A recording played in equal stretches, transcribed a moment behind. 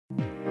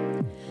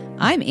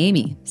I'm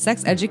Amy,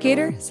 sex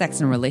educator,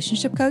 sex and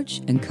relationship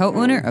coach, and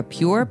co-owner of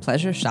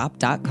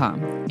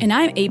PurePleasureShop.com. And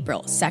I'm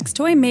April, sex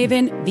toy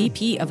maven,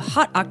 VP of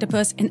Hot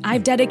Octopus, and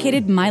I've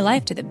dedicated my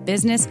life to the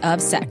business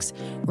of sex.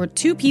 We're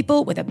two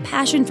people with a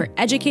passion for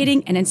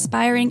educating and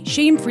inspiring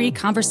shame-free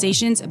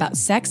conversations about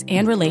sex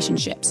and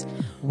relationships.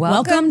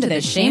 Welcome to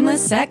the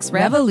Shameless Sex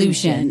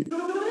Revolution.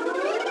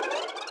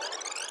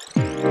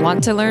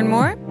 Want to learn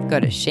more? Go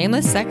to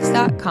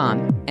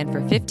shamelesssex.com, and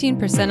for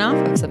 15%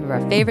 off of some of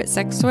our favorite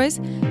sex toys,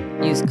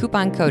 use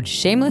coupon code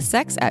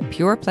shamelesssex at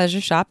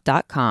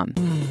purepleasureshop.com.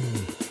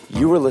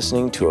 You are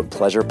listening to a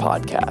pleasure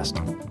podcast.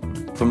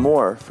 For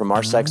more from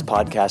our sex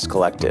podcast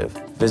collective,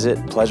 visit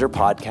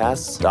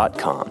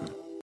pleasurepodcasts.com.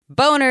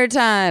 Boner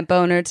time,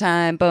 boner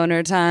time,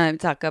 boner time.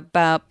 Talk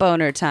about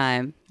boner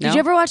time. No? Did you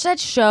ever watch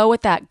that show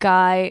with that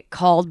guy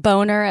called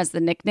Boner as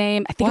the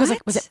nickname? I think it was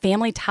like, was it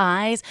Family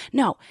Ties?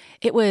 No,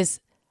 it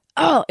was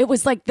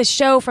like the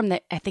show from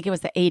I think it was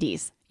the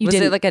 80s. Was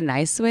it like a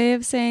nice way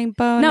of saying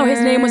boner? No, his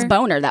name was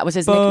Boner. That was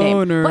his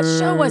nickname. What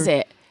show was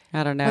it?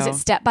 I don't know. Was it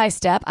Step by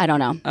Step? I don't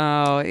know.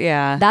 Oh,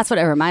 yeah. That's what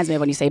it reminds me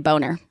of when you say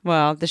boner.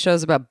 Well, the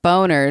show's about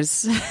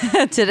boners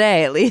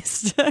today, at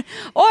least.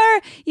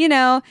 Or,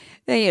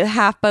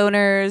 half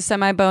boners,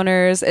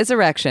 semi-boners. It's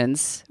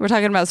erections. We're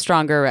talking about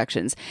stronger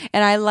erections.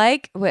 And I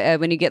like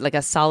when you get like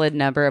a solid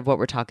number of what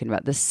we're talking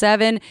about. The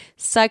 7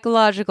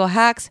 psychological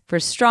hacks for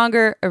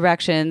stronger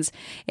erections.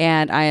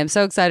 And I am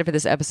so excited for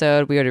this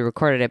episode. We already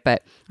recorded it,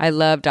 but I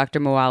love Dr.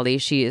 Moali.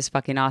 She is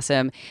fucking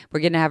awesome. We're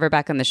going to have her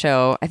back on the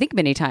show, I think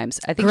many times.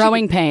 I think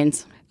Growing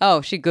pains.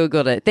 Oh, she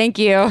Googled it. Thank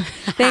you.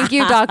 Thank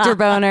you, Dr.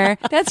 Boner.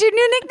 That's your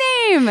new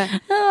nickname.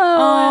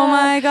 Oh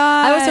my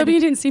God. I was hoping you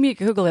didn't see me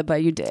Google it,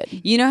 but you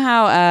did. You know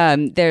how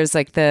there's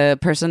like the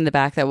person in the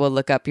back that will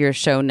look up your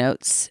show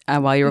notes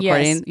while you're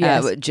recording?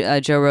 Yes.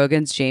 Joe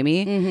Rogan's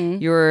Jamie.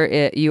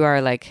 Mm-hmm. You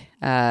are like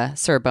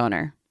Sir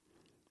Boner.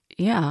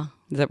 Yeah.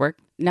 Does that work?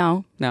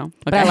 No. Okay.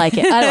 But I like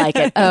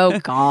it. Oh,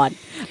 God.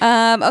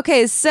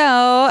 Okay,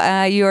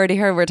 so you already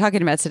heard what we're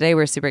talking about today.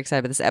 We're super excited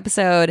about this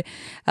episode.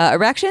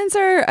 Erections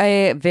are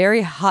a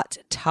very hot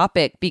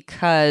topic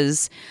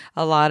because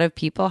a lot of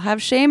people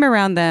have shame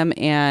around them,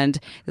 and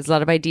there's a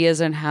lot of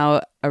ideas on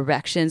how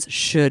erections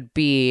should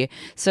be.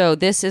 So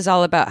this is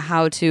all about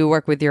how to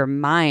work with your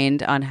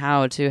mind on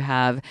how to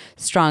have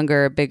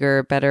stronger,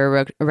 bigger,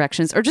 better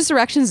erections, or just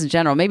erections in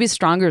general. Maybe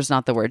stronger is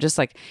not the word. Just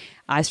like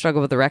I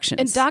struggle with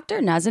erections. And Dr.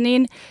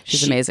 Nazanin,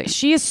 she's amazing.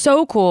 She is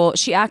so cool.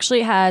 She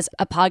actually has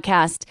a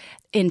podcast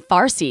in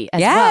Farsi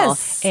as well.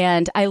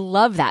 And I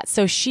love that.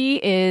 So she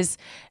is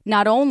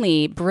not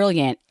only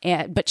brilliant,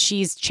 but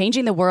she's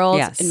changing the world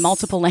in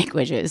multiple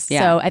languages.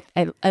 Yeah.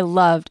 So I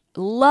loved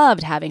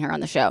having her on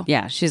the show.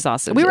 Yeah, she's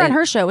awesome. We were on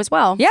her show as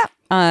well. Yeah.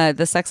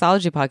 The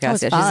Sexology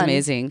podcast. Yeah, she's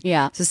amazing.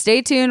 Yeah. So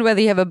stay tuned whether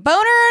you have a boner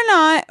or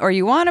not, or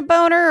you want a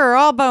boner or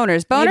all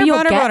boners. Boner, Maybe you'll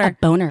boner, get boner. a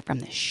boner from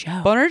the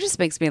show. Boner just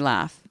makes me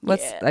laugh.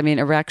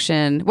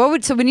 Erection.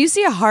 So when you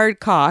see a hard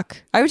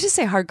cock, I would just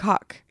say hard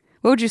cock.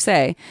 What would you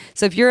say?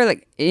 So if you're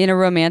like in a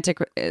romantic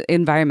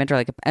environment or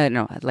like, I don't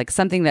know, like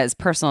something that is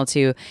personal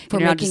to... For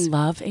making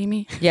love,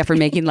 Amy? Yeah, for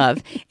making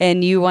love.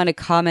 And you want to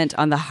comment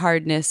on the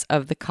hardness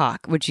of the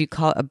cock. Would you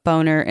call a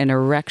boner an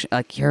erection?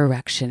 Like your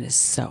erection is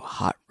so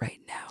hot right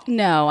now.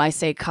 No, I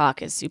say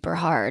cock is super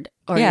hard.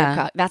 Or yeah. your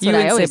cock. That's you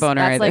what I always say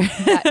boner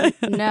either.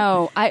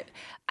 No,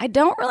 I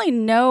don't really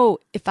know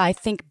if I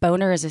think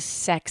boner is a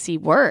sexy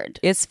word.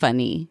 It's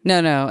funny.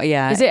 No,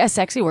 yeah. Is it a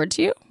sexy word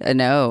to you?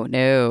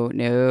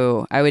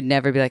 No. I would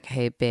never be like,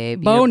 hey,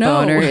 babe,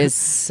 boner is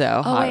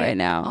so hot right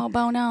now. Oh,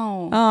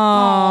 bono. Oh.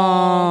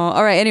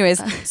 All right.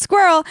 Anyways,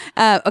 squirrel.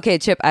 Okay,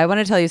 Chip, I want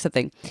to tell you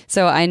something.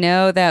 So I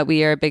know that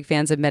we are big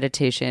fans of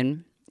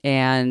meditation.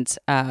 And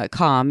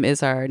Calm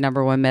is our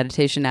number one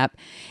meditation app.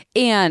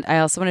 And I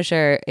also want to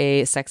share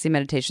a sexy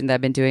meditation that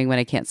I've been doing when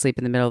I can't sleep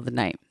in the middle of the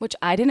night. Which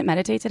I didn't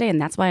meditate today,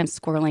 and that's why I'm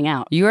squirreling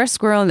out. You are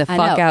squirreling the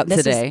fuck out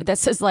today.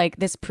 This is like,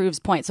 this proves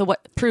point. So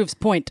what proves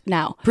point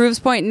now? Proves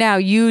point now.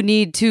 You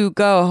need to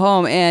go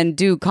home and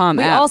do Calm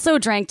app. We also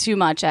drank too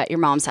much at your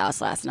mom's house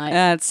last night.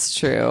 That's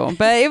true.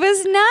 But it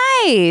was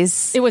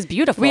nice. It was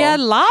beautiful. We had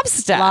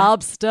lobster. We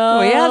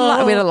had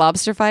a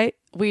lobster fight.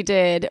 We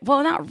did.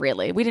 Well, not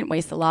really. We didn't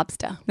waste the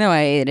lobster. No, I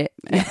ate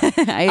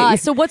it.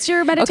 So what's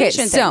your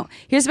meditation thing? So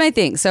here's my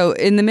thing. So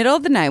in the middle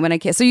of the night when I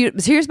can't, so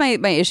here's my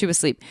issue with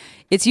sleep.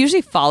 It's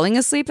usually falling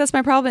asleep. That's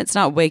my problem. It's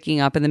not waking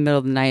up in the middle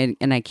of the night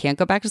and I can't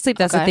go back to sleep.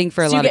 That's the thing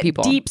for a lot of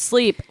people. Deep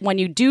sleep. When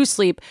you do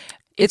sleep,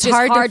 it's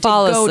hard to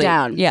fall go asleep.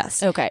 down.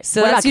 Yes. Okay.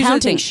 So what that's about usually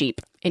counting sheep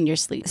in your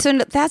sleep? So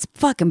that's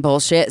fucking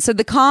bullshit. So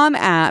the Calm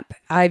app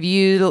I've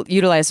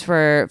utilized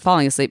for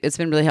falling asleep. It's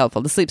been really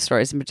helpful, the sleep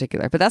stories in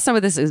particular. But that's not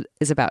what this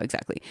is about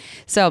exactly.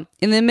 So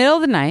in the middle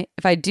of the night,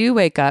 if I do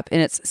wake up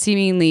and it's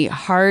seemingly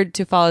hard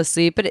to fall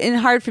asleep, but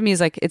hard for me is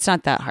like, it's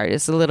not that hard.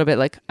 It's a little bit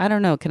like, I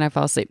don't know, can I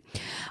fall asleep?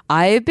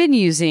 I've been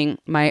using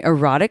my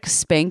erotic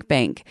spank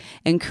bank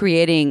and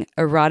creating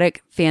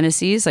erotic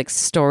fantasies, like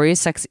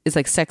stories, it's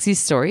like sexy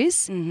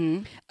stories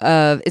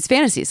of it's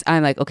fantasies.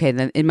 I'm like, okay,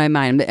 then in my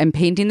mind, I'm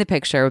painting the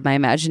picture with my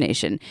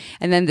imagination.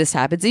 And then this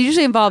happens. It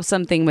usually involves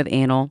something with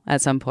anal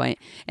at some point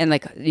and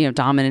like,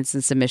 dominance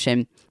and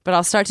submission. But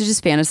I'll start to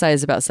just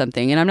fantasize about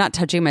something. And I'm not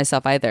touching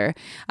myself either.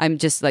 I'm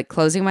just like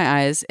closing my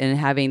eyes and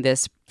having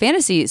this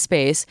fantasy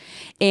space.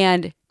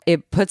 And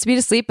it puts me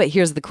to sleep. But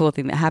here's the cool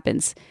thing that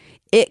happens.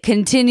 It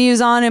continues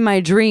on in my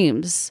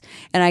dreams,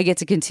 and I get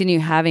to continue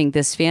having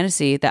this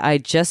fantasy that I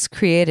just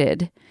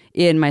created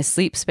in my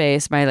sleep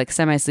space, my like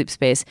semi-sleep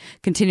space,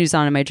 continues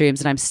on in my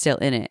dreams, and I'm still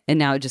in it. And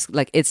now it just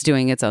like it's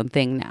doing its own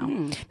thing now.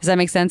 Does that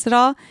make sense at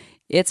all?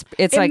 It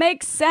like,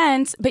 makes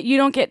sense, but you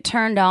don't get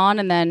turned on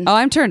and then... Oh,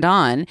 I'm turned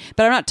on,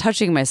 but I'm not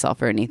touching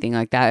myself or anything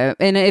like that.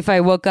 And if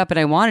I woke up and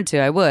I wanted to,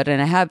 I would,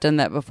 and I have done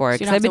that before.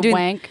 So you don't have to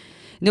wank?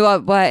 No,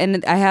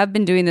 and I have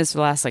been doing this for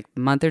the last like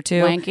month or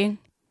two. Wanking?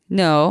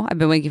 No, I've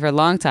been waking for a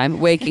long time.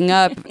 Waking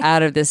up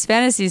out of this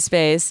fantasy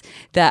space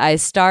that I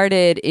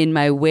started in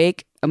my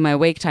wake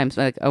times,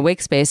 like a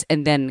wake space,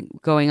 and then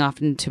going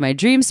off into my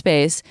dream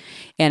space,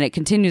 and it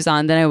continues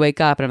on. Then I wake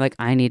up and I'm like,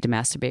 I need to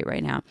masturbate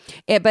right now.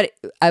 But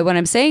what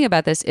I'm saying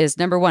about this is,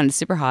 number one, it's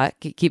super hot,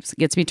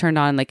 gets me turned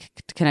on, like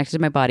connected to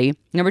my body.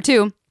 Number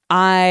two,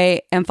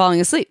 I am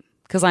falling asleep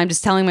because I'm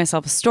just telling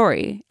myself a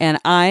story, and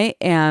I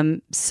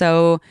am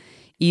so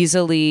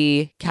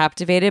easily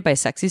captivated by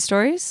sexy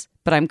stories.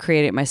 But I'm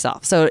creating it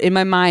myself. So in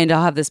my mind,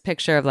 I'll have this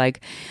picture of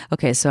like,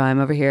 okay, so I'm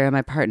over here and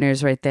my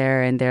partner's right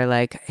there. And they're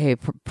like, hey,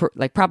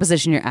 like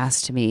proposition your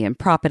ass to me and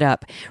prop it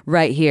up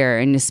right here.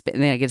 And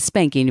then I get a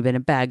spanking. You've been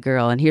a bad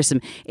girl. And here's some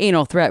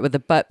anal threat with a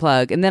butt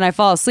plug. And then I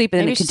fall asleep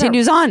and then it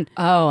continues on.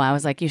 Oh, I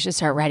was like, you should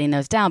start writing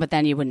those down, but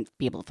then you wouldn't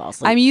be able to fall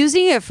asleep. I'm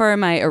using it for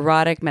my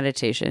erotic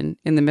meditation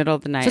in the middle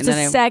of the night. So it's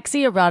a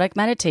sexy erotic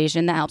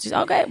meditation that helps you.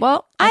 Okay,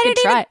 well, I didn't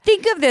even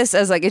think of this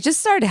as like, it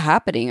just started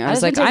happening. I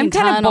was like, I'm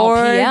kind of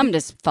bored. PM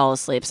to fall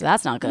asleep, so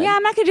that's not good. Yeah,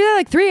 I'm not gonna do that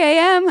like 3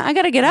 a.m. I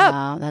gotta get up.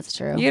 Oh, that's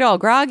true. You get all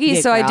groggy.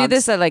 So I do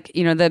this at like,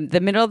 the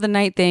middle of the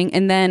night thing.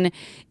 And then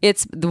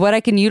it's what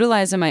I can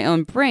utilize in my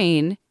own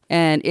brain.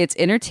 And it's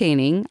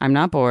entertaining. I'm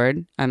not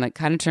bored. I'm like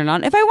kind of turned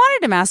on. If I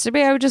wanted to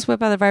masturbate, I would just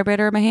whip out the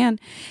vibrator in my hand.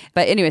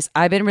 But anyways,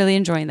 I've been really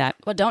enjoying that.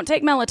 Well, don't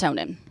take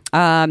melatonin.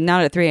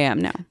 Not at 3 a.m.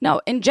 No.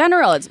 No, in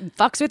general, it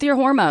fucks with your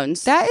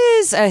hormones. That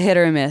is a hit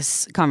or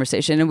miss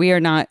conversation, and we are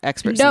not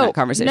experts in that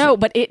conversation. No,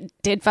 but it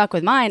did fuck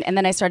with mine, and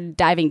then I started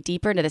diving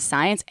deeper into the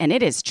science, and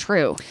it is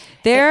true.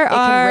 It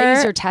can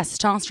raise your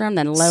testosterone,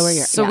 then lower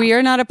your... So we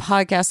are not a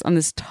podcast on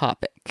this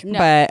topic,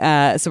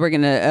 but so we're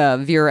going to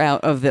veer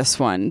out of this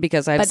one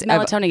because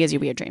melatonin gives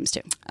you weird dreams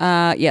too.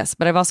 Yes,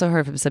 but I've also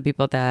heard from some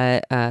people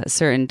that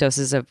certain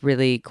doses of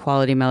really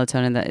quality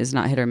melatonin that is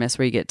not hit or miss,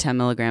 where you get 10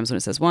 milligrams when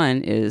it says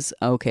 1, is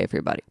okay for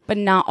your body, but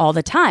not all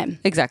the time.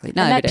 Exactly.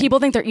 Not every day. People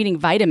think they're eating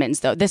vitamins,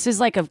 though. This is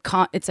like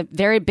it's a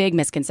very big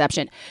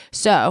misconception.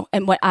 So,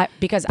 and I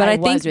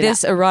think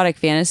this erotic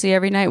fantasy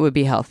every night would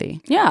be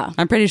healthy. Yeah,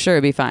 I'm pretty sure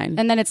it'd be fine.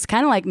 And then it's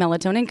kind of like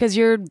melatonin because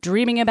you're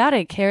dreaming about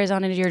it. It carries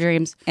on into your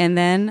dreams. And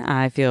then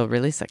I feel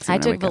really sexy. I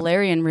took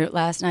valerian root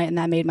last night, and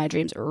that made my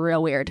dreams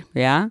real weird.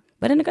 Yeah.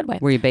 But in a good way.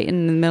 Were you baiting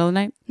in the middle of the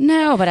night?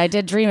 No, but I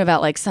did dream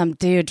about like some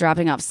dude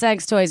dropping off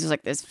sex toys. It was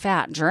like this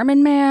fat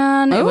German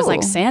man. Ooh. It was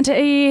like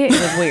Santa-y. It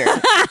was weird.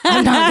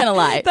 I'm not going to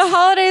lie. The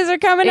holidays are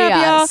coming up,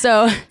 y'all.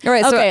 So, all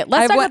right, okay,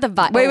 let's talk about the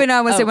vibe. Wait, no,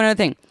 I want to say one other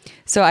thing.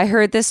 So I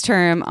heard this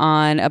term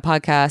on a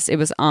podcast. It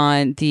was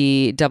on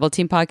the Double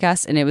Team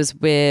podcast, and it was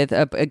with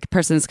a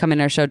person that's coming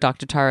on our show.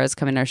 Dr. Tara is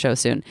coming on our show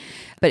soon.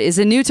 But it's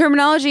a new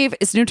terminology.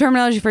 It's new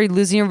terminology for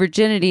losing your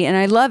virginity, and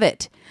I love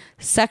it.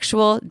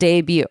 Sexual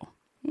debut.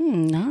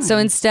 Nice. So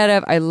instead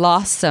of I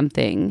lost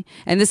something,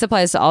 and this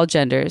applies to all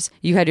genders,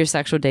 you had your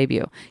sexual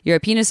debut. You're a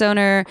penis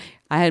owner.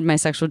 I had my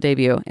sexual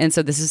debut. And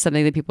so this is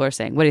something that people are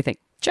saying. What do you think?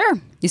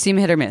 Sure. You seem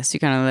hit or miss. You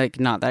kind of like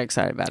not that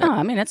excited about it. Oh,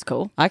 I mean, it's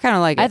cool. I kind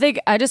of like it. I think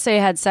I just say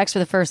I had sex for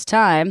the first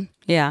time.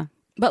 Yeah.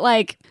 But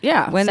like,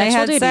 yeah. When they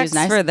had sex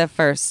for the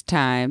first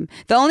time.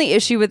 The only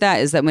issue with that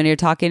is that when you're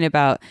talking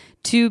about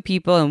two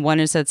people and one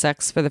has had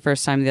sex for the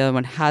first time, the other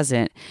one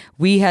hasn't.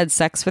 We had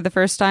sex for the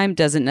first time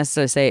doesn't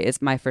necessarily say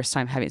it's my first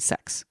time having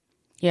sex.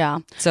 Yeah.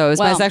 So it was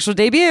my sexual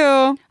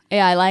debut.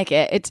 Yeah, I like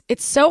it.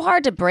 It's so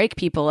hard to break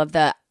people of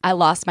the I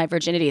lost my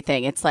virginity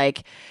thing. It's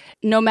like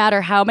no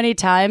matter how many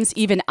times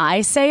even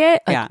I say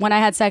it, like when I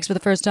had sex for the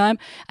first time,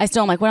 I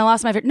still am like, when I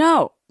lost my virginity.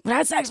 No. When I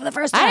had sex for the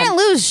first time. I didn't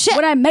lose shit.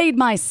 When I made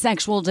my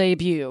sexual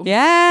debut.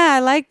 Yeah, I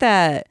like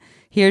that.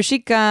 Here she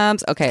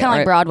comes. Okay. Kind of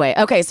like Broadway.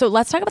 Okay, so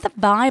let's talk about the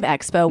Vibe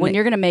Expo when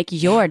you're going to make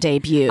your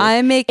debut.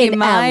 I'm making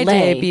my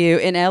debut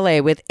in LA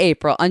with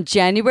April on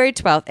January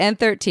 12th and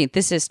 13th.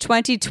 This is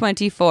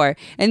 2024.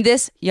 And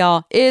this,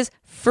 y'all, is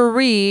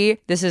free.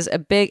 This is a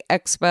big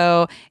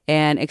expo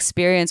and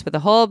experience with a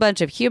whole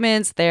bunch of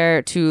humans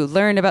there to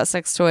learn about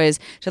sex toys,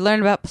 to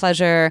learn about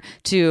pleasure,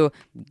 to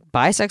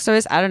buy sex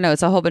toys. I don't know.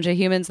 It's a whole bunch of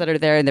humans that are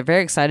there, and they're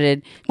very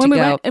excited when to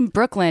we go. went in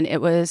Brooklyn,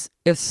 it was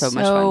so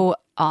much fun.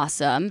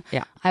 Awesome.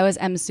 Yeah. I was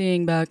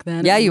emceeing back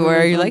then. Yeah, you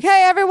were. You're like,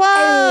 hey, everyone.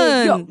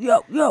 Hey,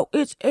 yo,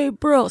 it's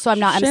April. So I'm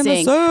not Shameless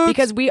emceeing sex.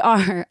 because we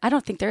are, I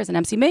don't think there is an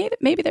MC.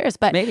 Maybe there is,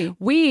 but Maybe.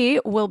 we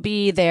will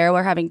be there.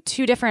 We're having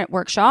 2 different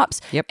workshops.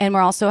 Yep. And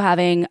we're also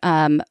having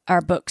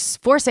our books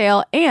for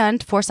sale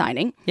and for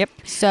signing. Yep.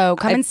 So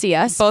come and see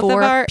us,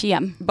 4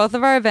 p.m. Both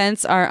of our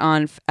events are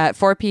on at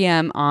 4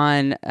 p.m.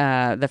 on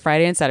the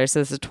Friday and Saturday. So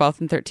this is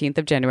 12th and 13th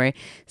of January.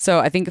 So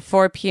I think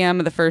 4 p.m.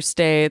 the first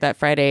day, that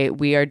Friday,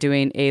 we are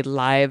doing a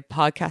live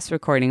podcast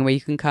recording where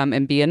you can come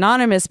and be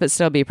anonymous but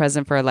still be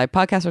present for a live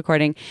podcast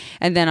recording.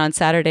 And then on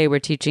Saturday, we're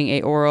teaching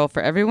a oral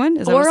for everyone.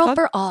 Is that what it's called?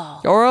 For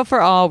all. Oral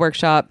for all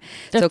workshop.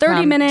 They're so 30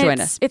 come minutes. Join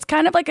us. It's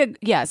kind of like an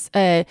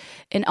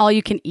all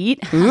you can eat.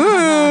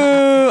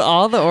 Ooh,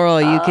 all the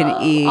oral you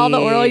can eat. All the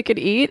oral you can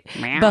eat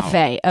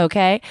buffet.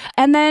 Okay.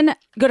 And then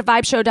go to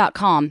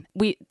vibeshow.com.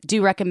 We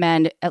do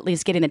recommend at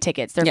least getting the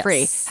tickets. They're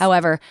free.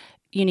 However,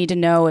 you need to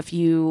know if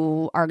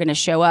you are going to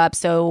show up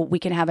so we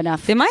can have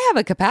enough. They might have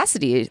a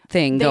capacity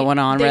thing going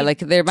on, right? Like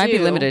there might be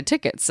limited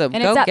tickets, so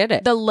and go it's get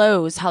it. The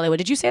Lowe's Hollywood.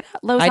 Did you say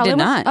that? Lowe's I Hollywood?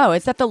 did not. Oh,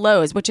 it's at the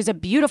Lowe's, which is a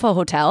beautiful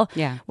hotel.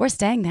 Yeah. We're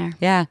staying there.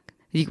 Yeah.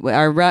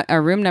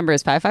 Our room number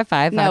is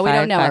 555. No, we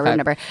don't know our room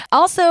number.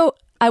 Also,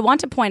 I want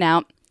to point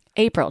out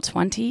April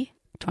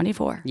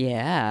 2024.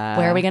 Yeah.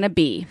 Where are we going to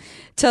be?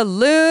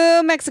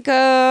 Tulum, Mexico.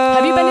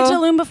 Have you been to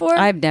Tulum before?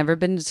 I've never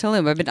been to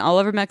Tulum. I've been all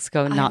over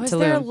Mexico, not I was Tulum.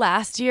 there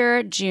last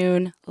year,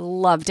 June.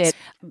 Loved it.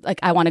 Like,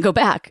 I want to go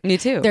back. Me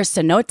too. There's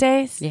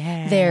cenotes.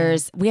 Yeah.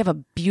 We have a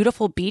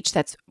beautiful beach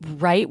that's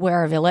right where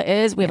our villa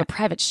is. We have a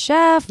private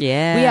chef.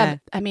 Yeah.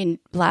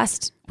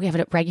 We have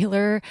a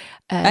regular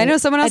I know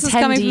someone else is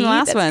coming from the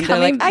last one. They're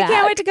like, I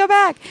can't wait to go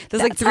back.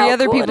 There's like 3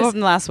 other people from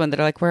the last one that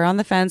are like, we're on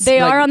the fence.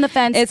 They like, are on the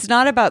fence. It's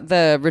not about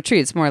the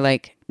retreat. It's more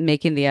like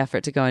making the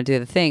effort to go and do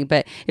the thing.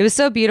 But it was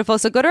so beautiful.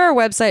 So go to our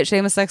website,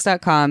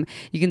 shamelesssex.com.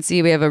 You can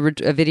see we have a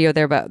video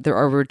there about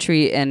our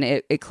retreat. And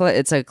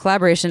it's a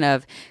collaboration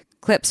of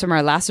clips from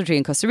our last retreat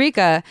in Costa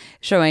Rica,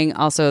 showing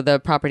also the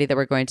property that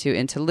we're going to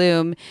in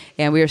Tulum.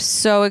 And we are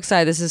so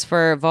excited. This is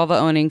for vulva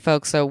owning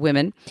folks, so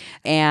women.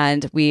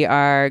 And we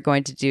are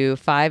going to do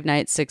 5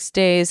 nights, 6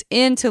 days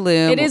in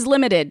Tulum. It is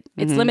limited.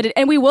 It's limited.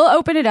 And we will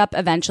open it up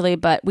eventually,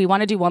 but we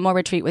want to do one more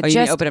retreat with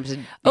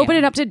open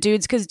it up to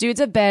dudes, because dudes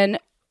have been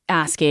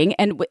asking,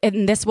 and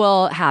this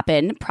will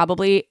happen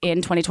probably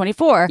in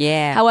 2024.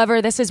 Yeah. However,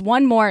 this is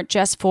one more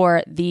just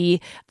for the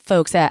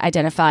folks that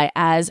identify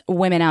as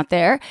women out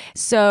there.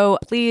 So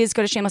please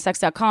go to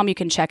shamelesssex.com. You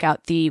can check out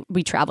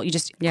we travel. You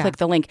just click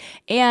the link.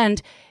 And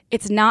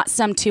it's not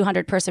some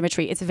 200-person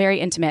retreat. It's very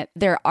intimate.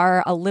 There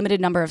are a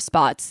limited number of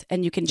spots,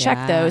 and you can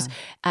check those.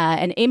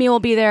 And Amy will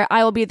be there.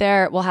 I will be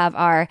there. We'll have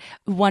our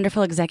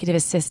wonderful executive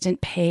assistant,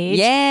 Paige.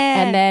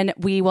 Yeah. And then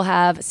we will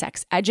have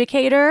sex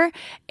educator.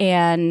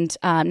 And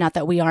not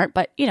that we aren't,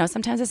 but,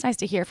 sometimes it's nice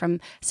to hear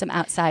from some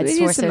outside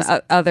sources.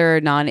 Some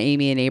other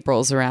non-Amy and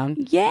Aprils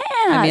around. Yeah.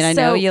 I mean, I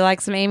know you like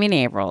some Amy and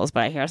Aprils,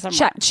 but here's some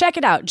check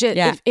it out.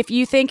 If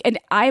you think, and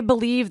I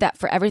believe that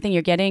for everything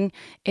you're getting,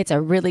 it's a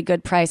really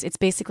good price. It's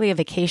basically a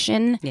vacation.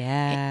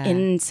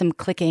 In some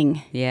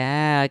clicking.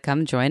 Yeah,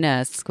 come join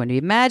us. It's going to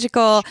be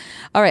magical.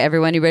 All right,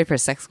 everyone, you ready for a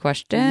sex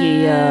question?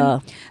 Yeah.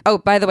 Oh,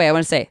 by the way, I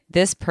want to say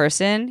this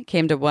person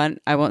came to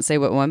I won't say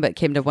what one, but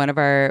came to one of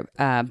our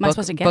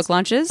book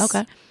launches.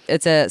 Okay.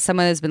 It's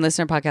someone who's been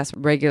listening to our podcast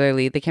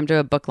regularly. They came to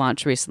a book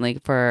launch recently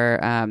for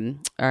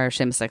our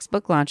Shameless Sex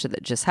book launch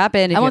that just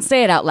happened. I won't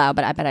say it out loud,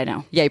 but I bet I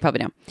know. Yeah, you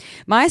probably know.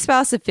 My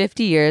spouse of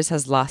 50 years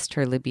has lost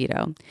her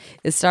libido.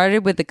 It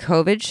started with the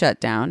COVID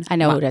shutdown. I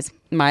know who it is.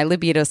 My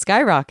libido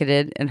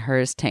skyrocketed and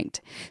hers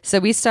tanked. So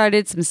we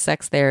started some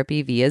sex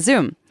therapy via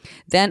Zoom.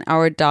 Then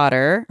our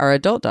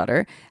adult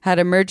daughter, had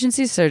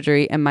emergency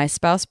surgery, and my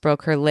spouse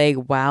broke her leg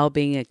while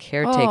being a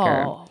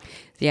caretaker. Oh.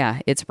 Yeah,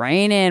 it's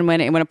raining.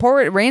 When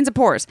it rains, it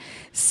pours.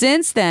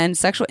 Since then,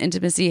 sexual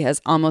intimacy has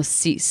almost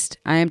ceased.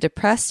 I am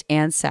depressed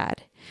and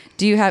sad.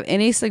 Do you have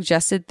any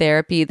suggested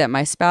therapy that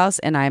my spouse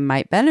and I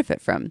might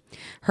benefit from?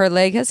 Her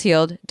leg has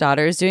healed,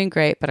 daughter is doing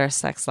great, but our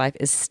sex life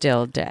is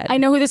still dead. I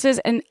know who this is.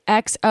 And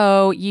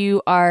XO,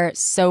 you are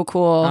so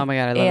cool. Oh my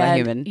God, I love that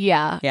human.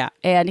 Yeah. Yeah.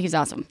 And he's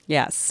awesome.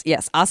 Yes.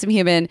 Awesome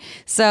human.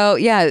 So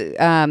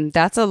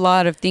that's a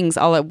lot of things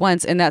all at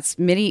once. And that's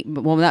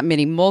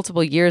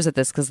multiple years of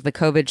this because of the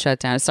COVID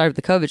shutdown. It started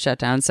with the COVID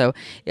shutdown. So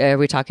are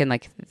we talking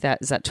like that?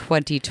 Is that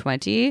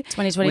 2020?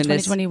 2020,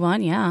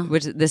 2021, yeah.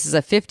 Which this is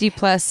a 50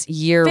 plus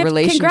year relationship.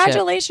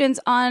 Congratulations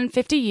on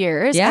 50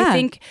 years. Yeah. I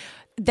think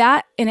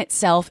that in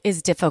itself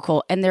is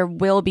difficult, and there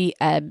will be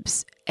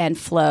ebbs and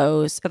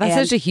flows. But that's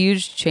such a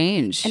huge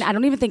change. And I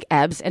don't even think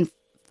ebbs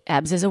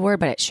is a word,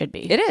 but it should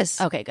be. It is.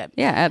 Okay, good.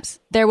 Yeah, ebbs.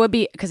 There would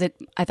be, because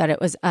I thought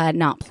it was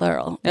not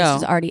plural. This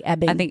is already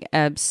ebbing. I think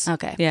ebbs.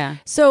 Okay. Yeah.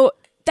 So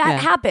that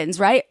happens,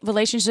 right?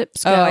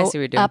 Relationships go I see what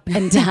you're doing. up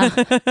and down,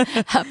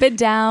 up and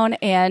down,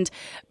 and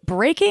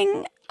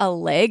breaking a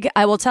leg.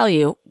 I will tell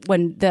you,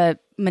 when the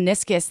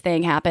meniscus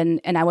thing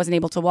happened and I wasn't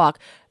able to walk,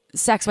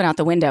 sex went out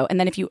the window. And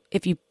then if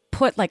you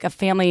put like a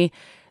family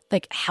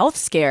like health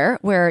scare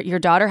where your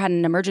daughter had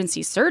an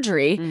emergency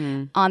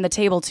surgery on the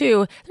table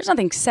too, there's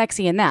nothing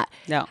sexy in that.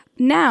 No.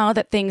 Now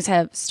that things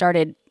have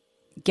started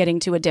getting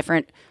to a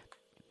different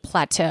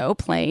plateau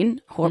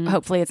plane,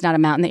 hopefully it's not a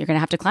mountain that you're going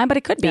to have to climb, but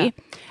it could be. Yeah.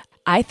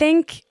 I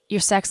think your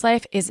sex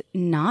life is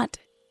not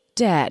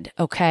dead,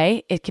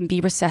 okay? It can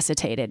be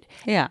resuscitated.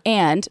 Yeah.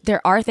 And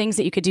there are things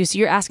that you could do. So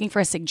you're asking for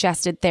a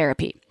suggested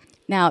therapy.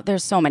 Now,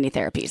 there's so many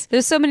therapies.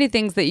 There's so many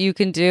things that you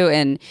can do.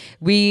 And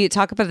we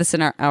talk about this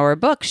in our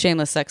book,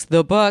 Shameless Sex,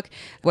 the book,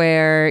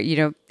 where,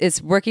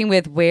 it's working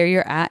with where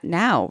you're at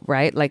now,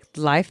 right? Like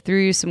life threw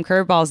you some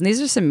curveballs. And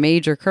these are some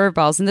major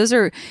curveballs.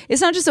 And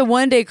it's not just a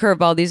one-day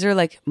curveball. These are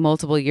like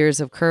multiple years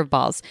of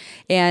curveballs.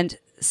 And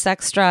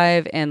sex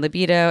drive and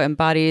libido and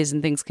bodies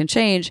and things can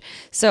change.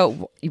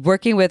 So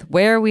working with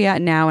where are we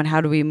at now and how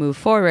do we move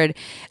forward?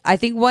 I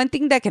think one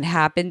thing that can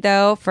happen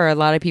though for a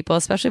lot of people,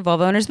 especially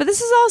vulva owners, but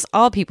this is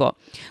all people,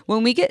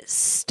 when we get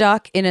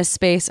stuck in a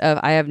space of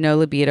I have no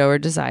libido or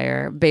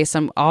desire based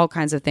on all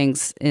kinds of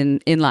things in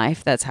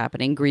life that's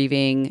happening,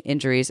 grieving,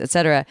 injuries,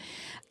 etc.,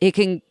 it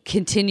can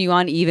continue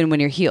on even when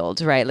you're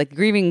healed, right? Like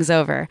grieving's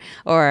over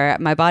or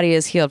my body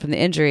is healed from the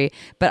injury,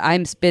 but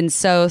I've been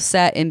so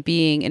set in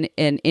being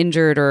an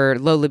injured or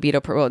low libido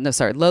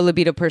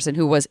person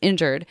who was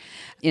injured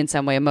in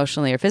some way,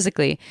 emotionally or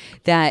physically,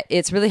 that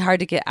it's really hard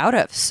to get out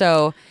of.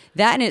 So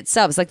that in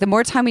itself is like the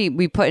more time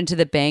we put into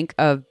the bank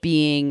of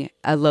being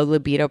a low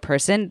libido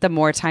person, the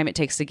more time it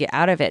takes to get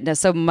out of it. Now,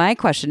 so my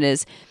question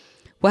is,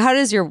 well, how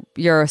does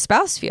your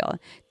spouse feel?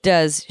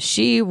 Does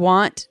she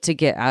want to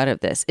get out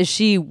of this? Is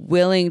she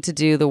willing to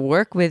do the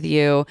work with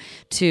you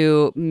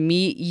to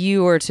meet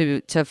you or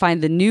to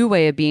find the new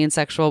way of being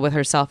sexual with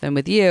herself and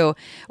with you?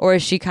 Or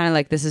is she kind of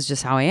like, this is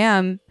just how I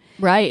am?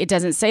 Right. It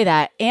doesn't say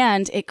that.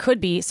 And it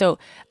could be. So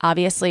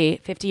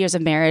obviously 50 years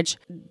of marriage,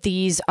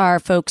 these are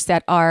folks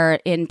that are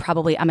in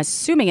probably, I'm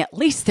assuming at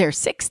least their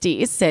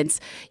 60s,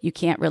 since you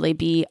can't really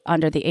be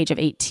under the age of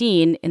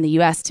 18 in the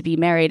US to be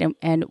married.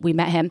 And we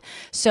met him.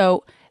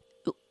 So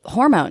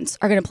hormones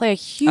are going to play a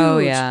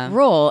huge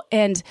role.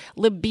 And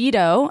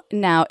libido,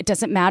 now it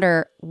doesn't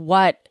matter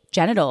what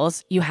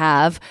genitals you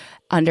have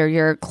under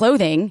your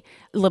clothing,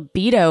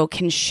 libido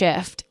can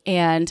shift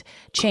and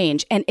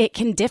change, and it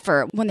can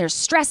differ when there's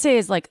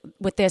stresses like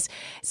with this.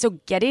 So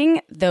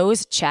getting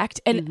those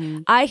checked,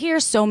 and I hear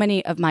so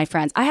many of my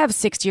friends, I have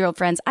 60-year-old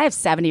friends, I have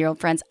 70-year-old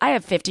friends, I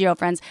have 50-year-old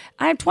friends,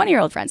 I have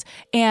 20-year-old friends.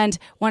 And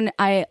when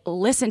I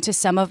listen to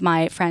some of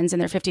my friends in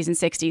their 50s and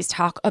 60s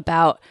talk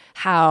about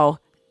how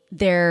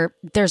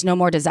there's no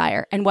more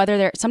desire, and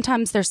whether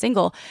sometimes they're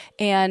single,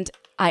 and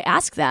I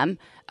ask them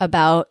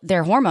about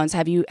their hormones.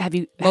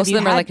 Most of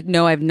them are like,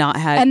 no, I've not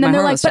had. And then my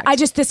they're like, hormones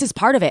checked. this is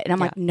part of it. And I'm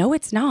like, no,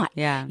 it's not.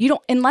 Yeah. You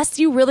don't, unless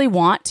you really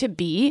want to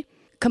be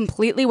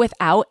completely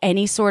without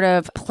any sort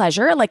of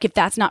pleasure, like if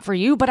that's not for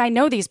you. But I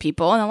know these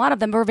people, and a lot of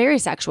them are very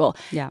sexual.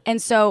 Yeah.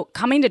 And so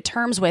coming to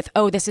terms with,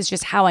 oh, this is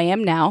just how I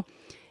am now,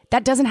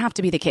 that doesn't have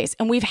to be the case.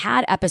 And we've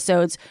had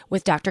episodes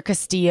with Dr.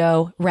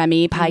 Castillo,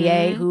 Remy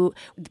Payet, who,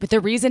 the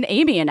reason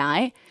Amy and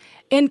I,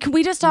 and can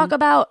we just talk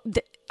about,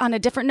 on a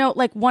different note,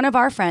 like one of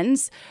our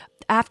friends,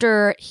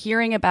 after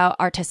hearing about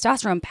our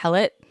testosterone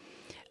pellet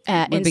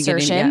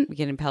insertion,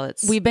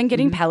 we've been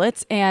getting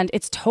pellets, and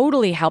it's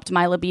totally helped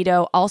my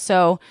libido.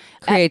 Also,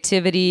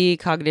 creativity,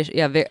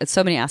 cognition,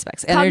 so many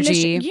aspects.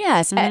 Energy,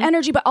 yes,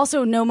 energy, but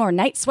also no more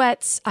night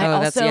sweats.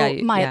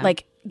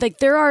 Like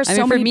there are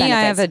so many benefits. I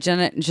have a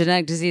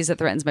genetic disease that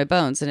threatens my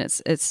bones, and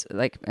it's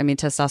like,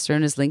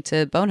 testosterone is linked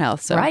to bone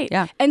health. So, right.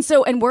 Yeah.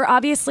 And we're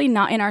obviously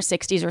not in our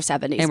 60s or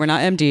 70s. And we're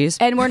not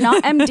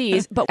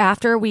MDs. But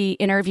after we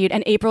interviewed,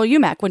 and April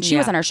Umek, when she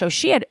was on our show,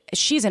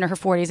 she's in her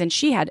 40s and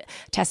she had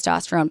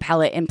testosterone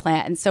pellet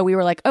implant. And so we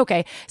were like,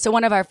 okay, so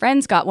one of our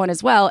friends got one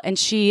as well, and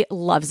she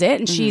loves it,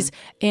 and she's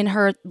in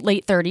her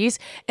late 30s.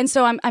 And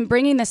so I'm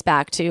bringing this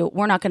back to,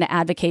 we're not going to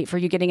advocate for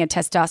you getting a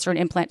testosterone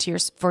implant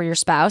for your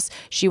spouse.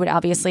 She would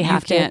obviously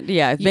have to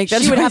make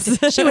that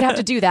choice. She would have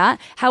to do that.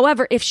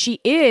 However, if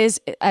she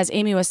is, as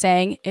Amy was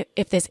saying,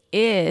 if this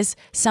is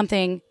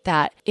something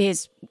that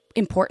is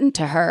important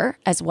to her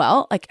as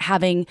well, like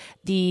having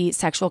the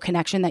sexual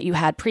connection that you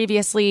had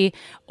previously,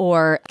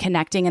 or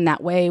connecting in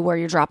that way where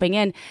you're dropping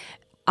in,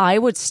 I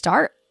would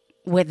start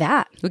with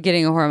that. We're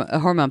getting a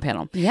hormone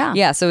panel.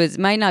 Yeah. So it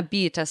might not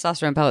be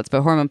testosterone pellets,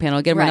 but hormone panel.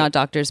 Again, we're not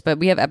doctors, but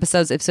we have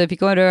episodes. So if you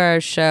go to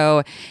our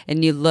show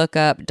and you look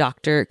up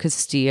Dr.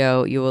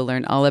 Castillo, you will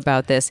learn all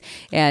about this.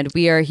 And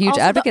we are huge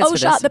advocates for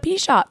this. The P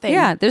shot thing.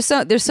 Yeah. There's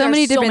so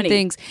many different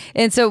things.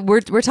 And so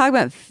we're talking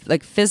about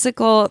like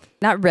physical,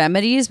 not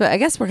remedies, but I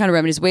guess we're kind of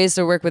remedies, ways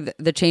to work with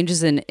the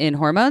changes in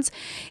hormones.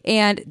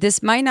 And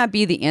this might not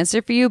be the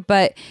answer for you,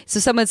 but so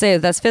some would say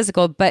that's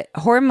physical, but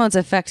hormones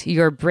affect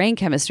your brain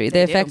chemistry.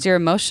 They affect your your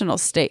emotional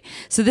state.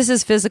 So this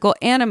is physical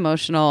and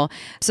emotional.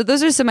 So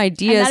those are some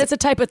ideas. And that is a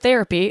type of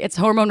therapy. It's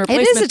hormone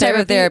replacement It is a type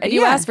of therapy. And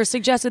you ask for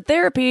suggested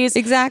therapies.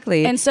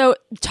 Exactly. And so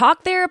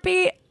talk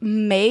therapy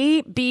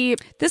may be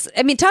this.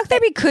 I mean, talk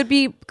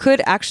therapy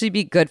could actually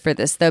be good for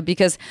this though,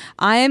 because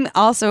I'm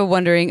also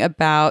wondering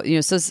about,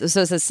 so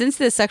since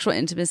the sexual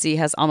intimacy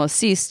has almost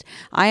ceased,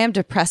 I am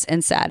depressed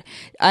and sad.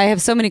 I have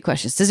so many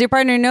questions. Does your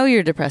partner know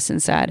you're depressed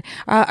and sad?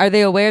 Are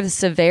they aware of the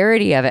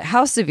severity of it?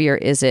 How severe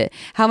is it?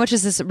 How much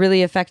is this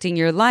really affecting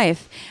your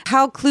life?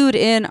 How clued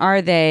in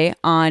are they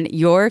on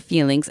your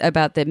feelings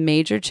about the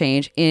major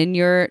change in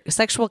your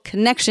sexual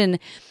connection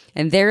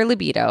and their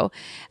libido?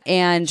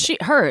 And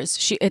her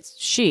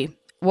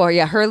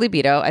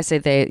libido. I say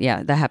they,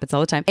 that happens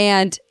all the time.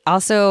 And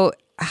also,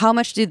 how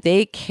much do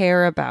they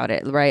care about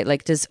it, right?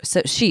 Like,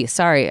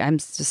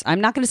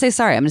 I'm not going to say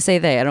sorry. I'm going to say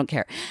they, I don't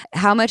care.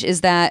 How much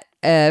is that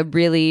a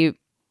really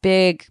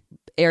big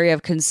area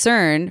of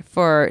concern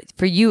for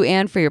you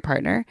and for your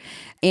partner?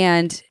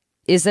 And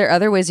is there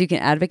other ways you can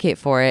advocate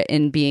for it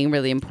in being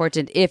really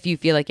important if you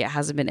feel like it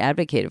hasn't been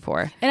advocated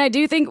for? And I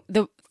do think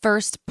the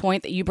first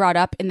point that you brought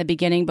up in the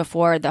beginning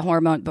before I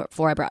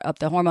brought up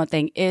the hormone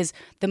thing is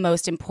the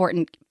most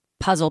important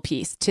puzzle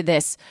piece to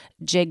this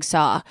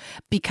jigsaw.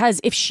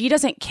 Because if she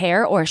doesn't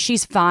care, or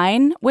she's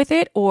fine with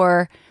it,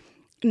 or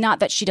not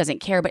that she doesn't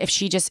care, but if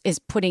she just is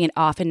putting it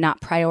off and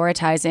not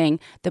prioritizing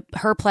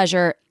her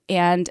pleasure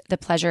and the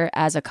pleasure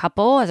as a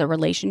couple, as a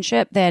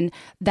relationship, then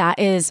that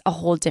is a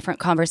whole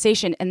different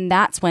conversation. And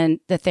that's when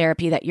the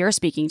therapy that you're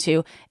speaking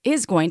to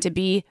is going to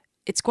be,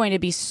 it's going to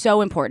be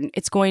so important.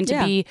 It's going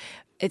to be,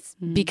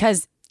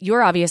 because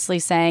you're obviously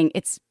saying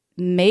it's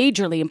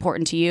majorly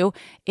important to you.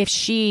 If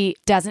she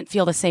doesn't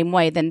feel the same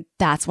way, then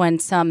that's when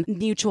some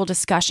mutual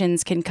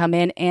discussions can come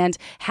in, and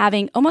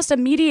having almost a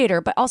mediator,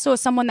 but also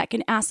someone that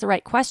can ask the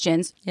right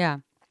questions. Yeah.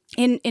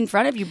 In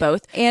front of you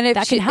both, and if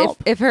that can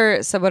help. If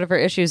one of her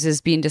issues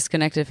is being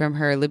disconnected from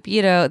her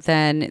libido,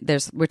 then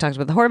we talked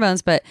about the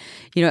hormones, but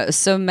a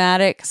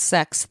somatic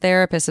sex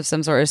therapist of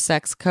some sort, or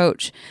sex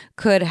coach,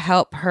 could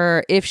help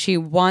her if she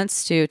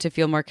wants to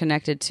feel more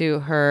connected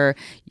to her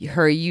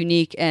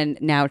unique and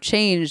now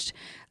changed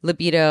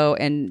libido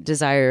and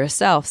desire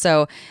herself.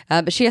 So,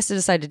 but she has to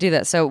decide to do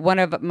that. So one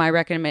of my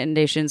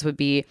recommendations would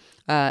be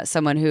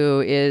someone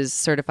who is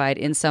certified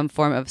in some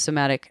form of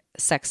somatic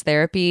sex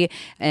therapy.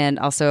 And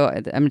also,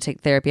 I'm going to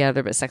take therapy out of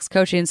there, but sex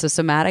coaching. So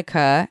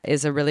Somatica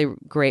is a really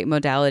great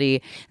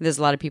modality. There's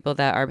a lot of people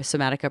that are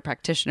Somatica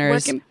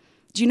practitioners.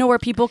 Do you know where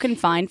people can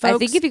find folks? I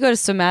think if you go to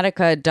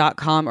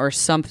somatica.com or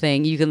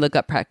something, you can look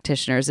up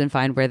practitioners and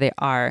find where they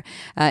are.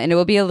 And it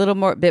will be a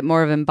bit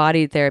more of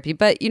embodied therapy.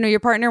 But, your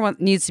partner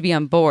needs to be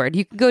on board.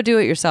 You can go do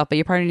it yourself, but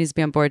your partner needs to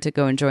be on board to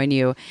go and join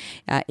you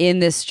in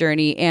this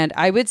journey. And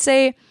I would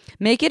say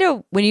make it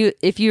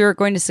if you're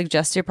going to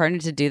suggest to your partner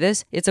to do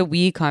this, it's a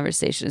we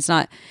conversation. It's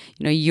not,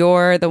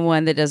 you're the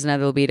one that doesn't have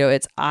the libido.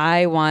 It's,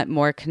 I want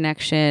more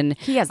connection.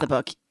 He has the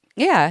book.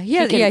 Yeah, he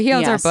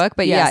owns our book,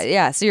 but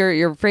so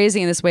you're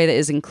phrasing in this way that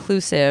is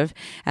inclusive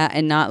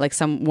and not like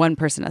one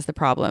person has the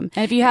problem.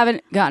 And if you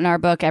haven't gotten our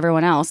book,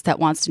 everyone else that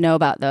wants to know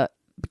about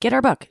get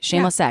our book,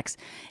 Shameless Sex.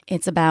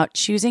 It's about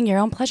choosing your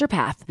own pleasure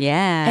path.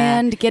 Yeah.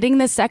 And getting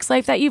the sex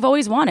life that you've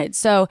always wanted.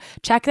 So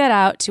check that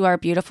out to our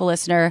beautiful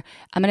listener.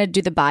 I'm going to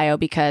do the bio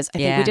because I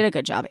think we did a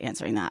good job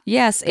answering that.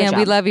 Yes. Good job.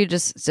 We love you.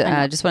 Just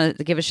want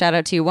to give a shout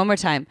out to you one more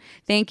time.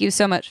 Thank you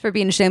so much for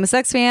being a Shameless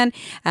Sex fan.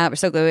 We're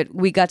so glad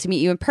we got to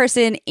meet you in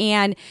person,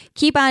 and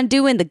keep on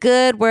doing the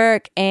good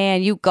work,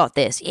 and you got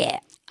this. Yeah.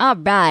 All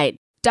right.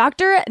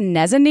 Dr.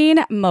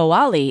 Nazanin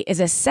Moali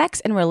is a sex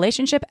and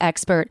relationship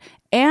expert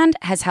and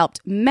has helped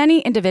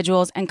many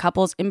individuals and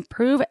couples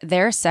improve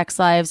their sex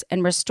lives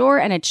and restore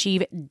and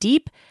achieve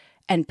deep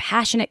and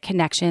passionate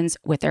connections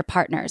with their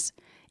partners.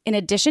 In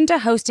addition to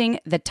hosting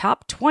the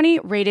top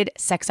 20 rated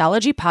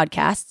sexology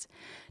podcasts,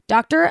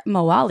 Dr.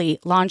 Moali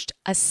launched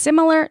a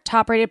similar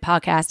top-rated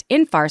podcast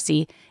in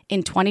Farsi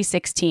in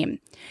 2016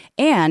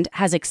 and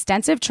has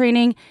extensive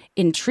training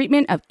in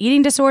treatment of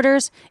eating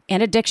disorders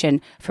and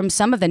addiction from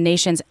some of the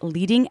nation's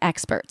leading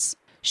experts.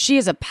 She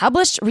is a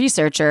published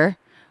researcher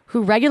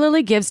who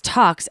regularly gives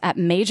talks at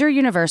major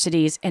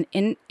universities and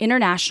in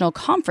international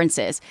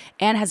conferences,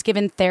 and has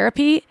given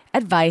therapy,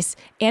 advice,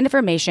 and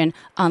information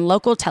on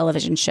local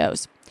television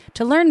shows.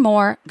 To learn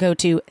more, go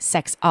to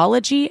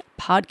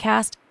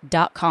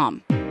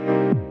sexologypodcast.com.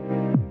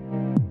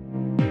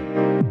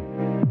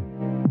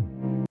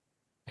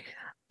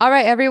 All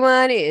right,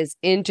 everyone, it is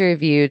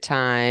interview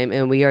time,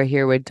 and we are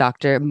here with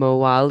Dr.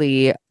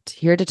 Moali,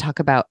 here to talk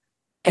about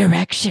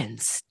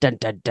erections. Dun,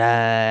 dun,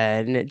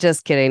 dun.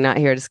 Just kidding, not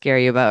here to scare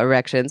you about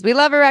erections. We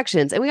love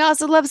erections, and we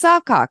also love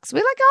soft cocks. We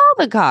like all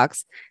the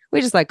cocks.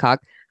 We just like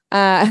cock.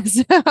 We're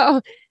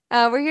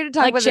here to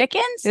talk about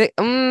chickens?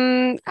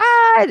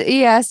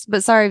 Yes,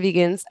 but sorry,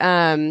 vegans.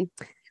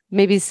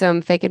 Maybe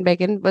some fake and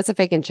bacon. What's a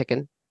fake and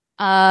chicken?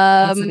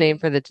 What's the name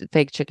for the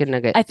fake chicken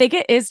nugget? I think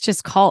it is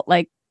just called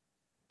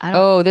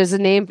there's a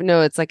name.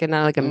 No, it's not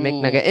like a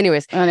McNugget.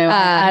 Anyways,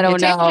 I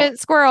don't know.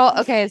 Squirrel.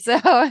 Okay, so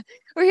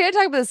We're here to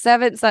talk about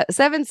the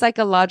seven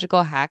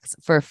psychological hacks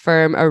for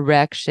firm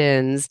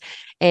erections.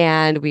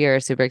 And we are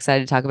super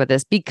excited to talk about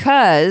this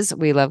because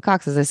we love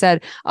cocks, as I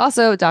said.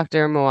 Also,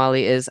 Dr.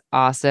 Moali is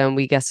awesome.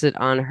 We guested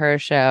on her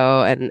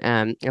show, and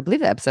I believe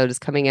the episode is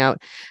coming out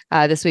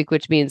this week,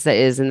 which means that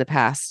is in the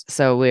past.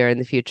 So we are in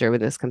the future when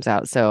this comes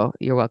out. So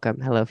you're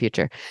welcome. Hello,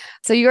 future.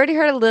 So you already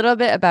heard a little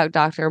bit about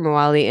Dr.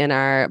 Moali in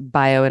our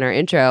bio and our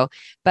intro.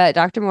 But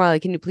Dr.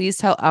 Moali, can you please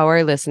tell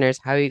our listeners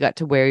how you got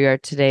to where you are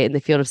today in the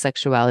field of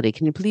sexuality?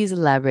 Can you please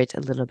elaborate a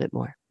little bit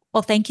more?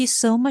 Well, thank you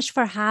so much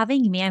for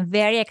having me. I'm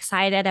very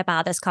excited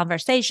about this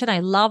conversation. I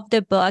love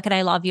the book and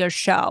I love your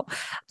show.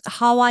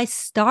 How I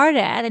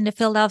started in the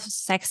field of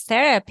sex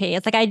therapy,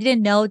 it's like I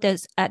didn't know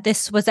this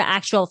was the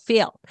actual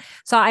field.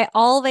 So I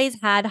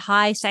always had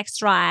high sex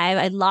drive.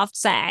 I loved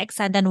sex.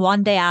 And then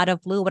one day out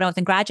of blue, when I was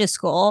in graduate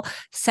school,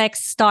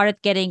 sex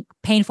started getting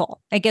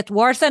painful. It gets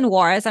worse and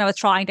worse. And I was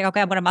trying to,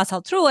 okay, I'm going to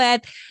muscle through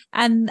it.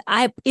 And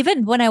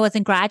even when I was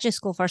in graduate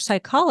school for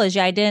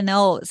psychology, I didn't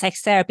know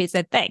sex therapy is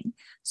a thing.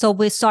 So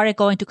we started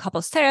going to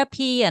couples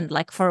therapy, and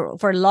like for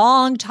a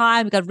long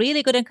time, we got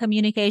really good in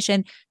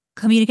communication.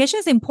 Communication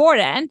is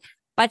important,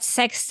 but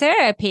sex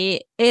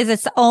therapy is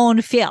its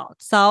own field.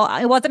 So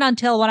it wasn't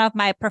until one of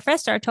my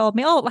professors told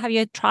me, "Oh, have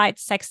you tried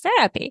sex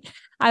therapy?"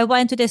 I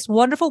went to this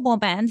wonderful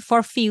woman for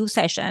a few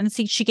sessions.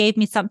 She gave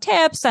me some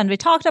tips and we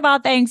talked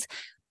about things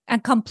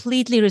and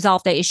completely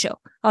resolved the issue.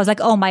 I was like,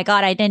 oh my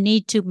God, I didn't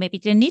need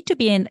to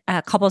be in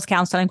couples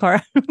counseling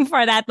for,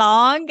 for that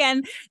long.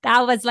 And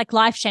that was like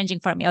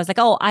life-changing for me. I was like,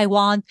 oh, I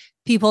want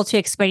people to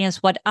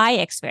experience what I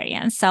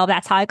experienced. So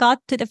that's how I got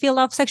to the field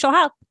of sexual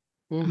health.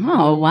 Mm-hmm.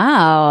 Oh,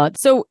 wow.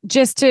 So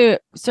just to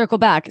circle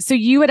back, so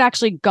you had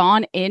actually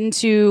gone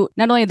into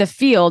not only the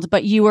field,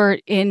 but you were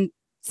in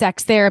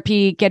sex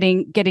therapy,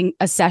 getting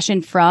a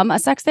session from a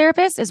sex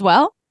therapist as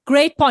well?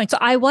 Great point. So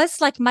I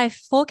was like, my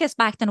focus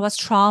back then was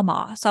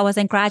trauma. So I was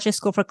in graduate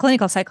school for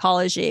clinical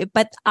psychology,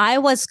 but I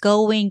was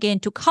going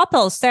into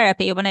couples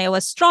therapy when I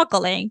was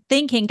struggling,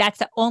 thinking that's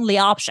the only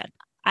option.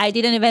 I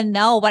didn't even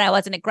know when I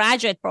was in a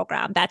graduate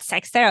program that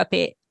sex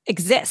therapy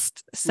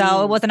exists.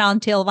 So it wasn't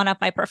until one of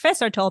my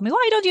professors told me,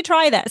 why don't you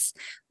try this?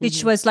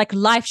 Which was like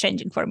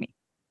life-changing for me.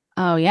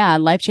 Oh, yeah.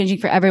 Life-changing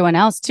for everyone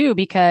else, too,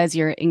 because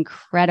you're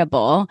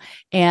incredible.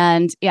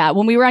 And yeah,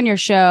 when we were on your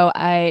show,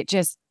 I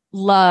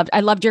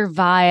loved your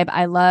vibe.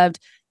 I loved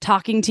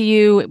talking to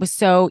you. It was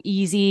so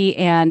easy.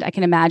 And I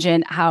can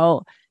imagine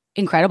how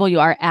incredible you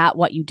are at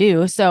what you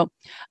do. So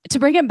to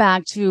bring it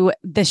back to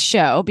the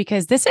show,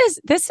 because this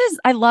is,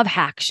 I love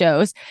hack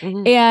shows.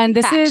 And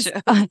this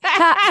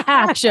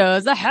hack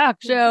shows, a hack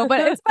show, but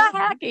it's about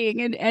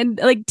hacking and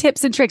like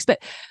tips and tricks.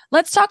 But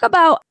let's talk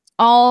about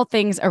all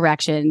things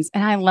erections.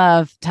 And I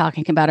love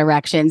talking about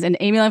erections. And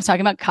Amy loves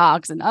talking about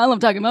cocks. And I love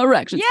talking about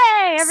erections.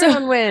 Yay!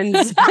 Everyone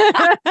wins.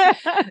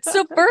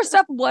 So first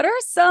up, what are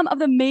some of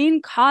the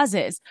main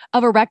causes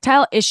of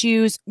erectile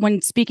issues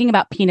when speaking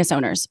about penis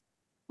owners?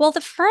 Well,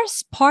 the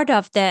first part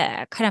of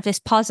the kind of this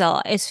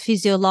puzzle is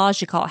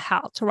physiological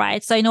health,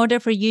 right? So in order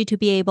for you to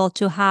be able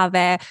to have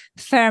a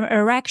firm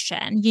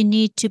erection, you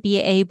need to be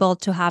able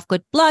to have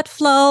good blood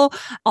flow.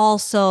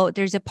 Also,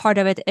 there's a part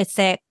of it, it's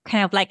a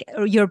kind of like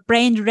your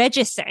brain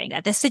registering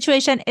that the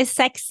situation is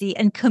sexy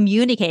and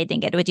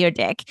communicating it with your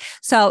dick.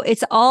 So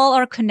it's all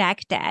are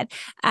connected.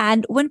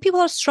 And when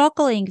people are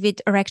struggling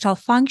with erectile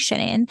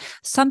functioning,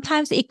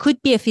 sometimes it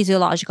could be a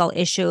physiological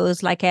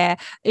issues like a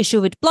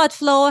issue with blood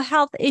flow,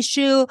 health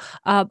issue.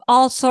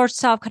 All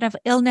sorts of kind of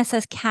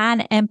illnesses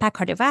can impact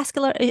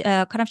cardiovascular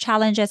kind of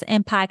challenges,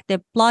 impact the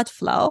blood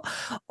flow,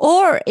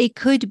 or it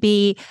could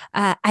be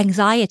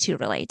anxiety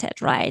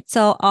related, right?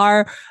 So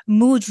our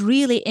mood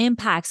really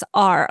impacts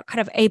our kind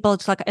of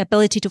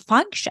ability to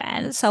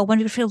function. So when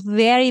we feel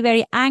very,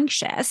 very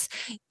anxious,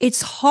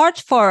 it's hard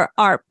for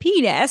our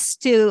penis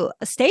to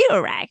stay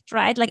erect,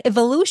 right? Like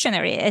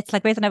evolutionary, it's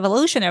like based on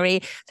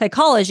evolutionary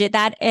psychology,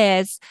 that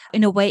is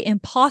in a way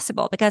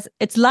impossible because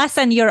it's less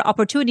than your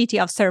opportunity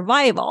of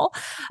survival.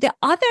 The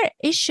other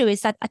issue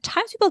is that at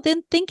times people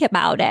didn't think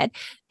about it.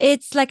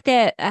 It's like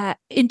the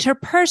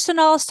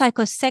interpersonal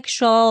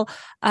psychosexual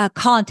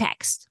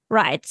context,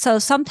 right? So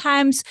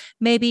sometimes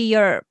maybe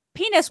your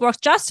penis works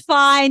just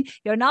fine,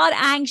 you're not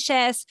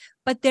anxious,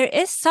 but there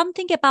is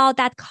something about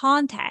that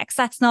context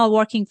that's not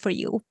working for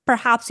you.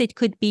 Perhaps it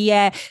could be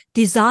a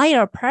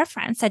desire or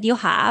preference that you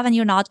have and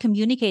you're not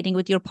communicating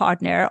with your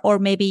partner, or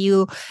maybe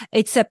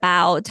it's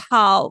about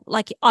how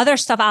like other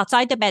stuff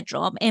outside the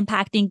bedroom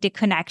impacting the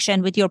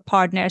connection with your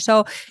partner.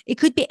 So it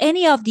could be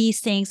any of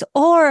these things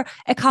or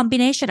a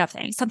combination of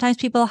things. Sometimes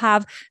people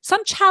have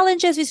some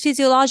challenges with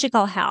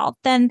physiological health,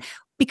 then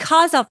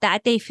because of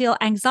that, they feel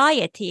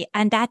anxiety,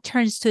 and that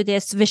turns to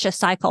this vicious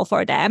cycle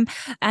for them.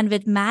 And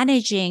with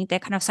managing the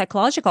kind of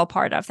psychological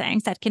part of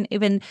things,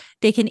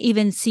 they can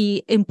even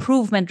see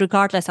improvement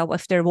regardless of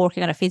if they're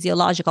working on a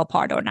physiological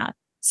part or not.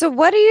 So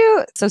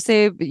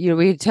say,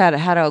 we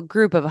had a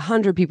group of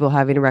 100 people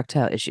having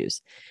erectile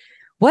issues.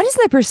 What is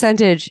the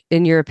percentage,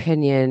 in your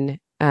opinion,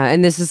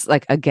 and this is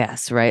like a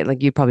guess, right?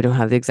 Like you probably don't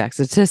have the exact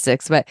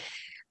statistics, but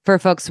for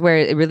folks where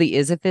it really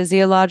is a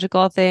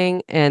physiological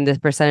thing and the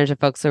percentage of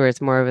folks where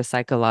it's more of a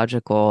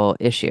psychological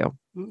issue?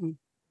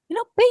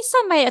 Based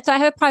on so I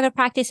have a private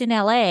practice in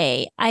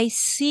LA. I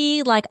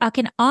see, like, I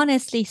can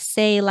honestly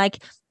say,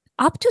 like,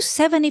 up to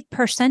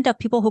 70% of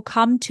people who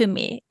come to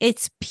me,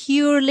 it's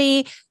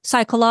purely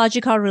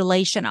psychological,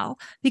 relational.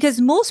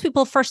 Because most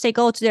people first, they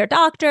go to their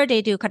doctor,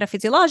 they do kind of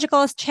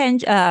physiological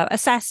change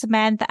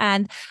assessment,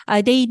 and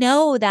they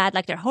know that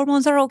like their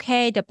hormones are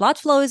okay, the blood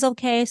flow is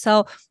okay.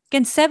 So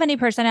again,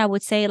 70%, I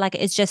would say, like,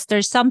 it's just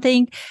there's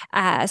something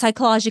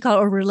psychological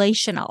or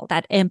relational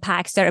that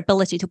impacts their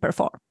ability to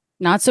perform.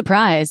 Not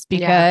surprised,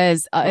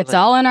 because it's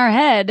all in our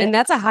head. And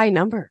that's a high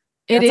number.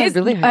 It is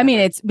really high. I mean,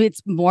 it's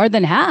more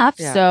than half.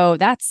 Yeah. So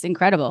that's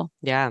incredible.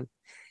 Yeah.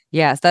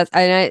 Yes,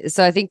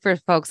 so I think for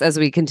folks, as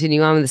we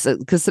continue on with this,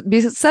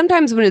 because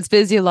sometimes when it's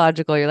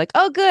physiological, you're like,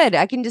 oh, good,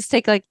 I can just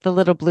take like the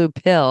little blue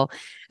pill.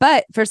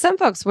 But for some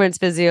folks where it's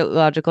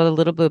physiological, the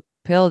little blue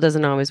pill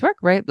doesn't always work,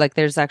 right? Like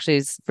there's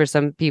actually, for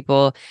some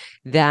people,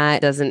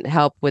 that doesn't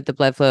help with the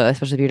blood flow,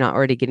 especially if you're not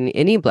already getting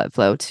any blood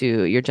flow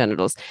to your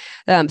genitals.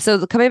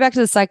 So coming back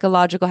to the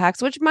psychological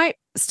hacks, which might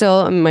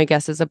still, my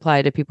guess is,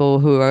 apply to people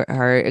who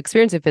are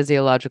experiencing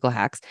physiological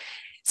hacks.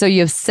 So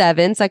you have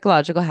 7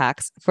 psychological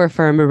hacks for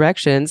firm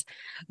erections.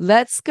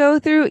 Let's go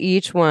through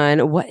each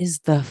one. What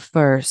is the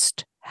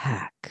first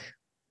hack?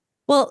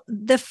 Well,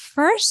 the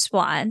first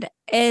one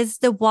is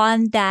the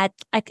one that,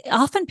 like,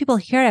 often people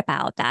hear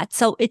about that.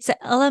 So it's an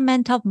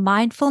element of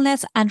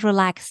mindfulness and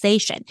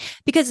relaxation,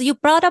 because you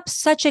brought up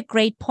such a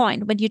great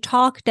point when you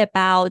talked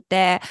about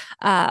the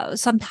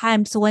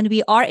sometimes when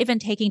we are even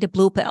taking the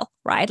blue pill,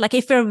 right? Like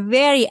if you're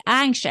very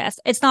anxious,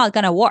 it's not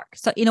going to work.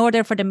 So in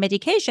order for the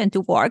medication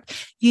to work,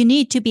 you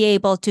need to be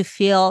able to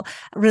feel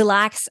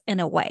relaxed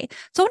in a way.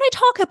 So when I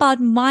talk about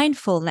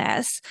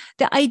mindfulness,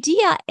 the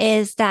idea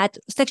is that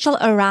sexual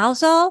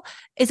arousal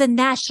is a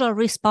natural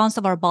response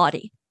of our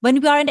body. When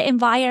we are in an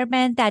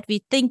environment that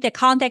we think the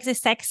context is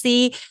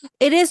sexy,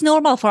 it is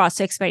normal for us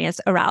to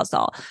experience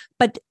arousal.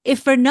 But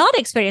if we're not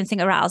experiencing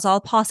arousal,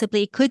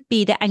 possibly it could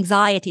be the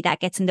anxiety that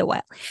gets in the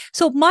way.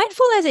 So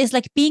mindfulness is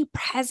like being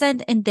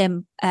present in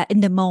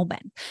the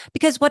moment.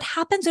 Because what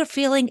happens, we're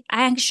feeling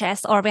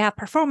anxious or we have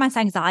performance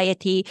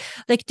anxiety,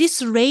 like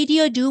this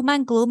radio doom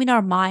and gloom in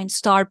our mind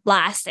start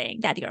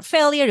blasting that you're a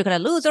failure, you're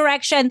going to lose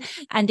erection.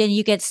 And then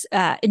you get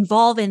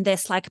involved in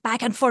this like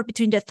back and forth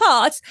between the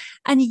thoughts,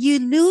 and you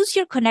lose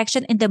your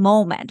connection in the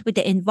moment with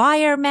the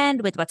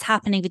environment, with what's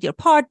happening with your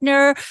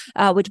partner,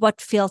 with what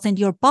feels in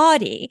your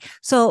body.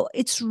 So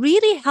it's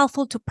really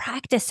helpful to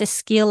practice the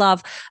skill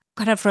of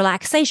kind of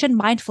relaxation,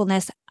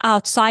 mindfulness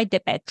outside the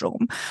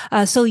bedroom.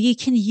 So you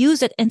can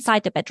use it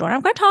inside the bedroom.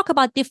 I'm going to talk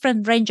about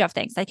different range of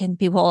things that can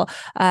people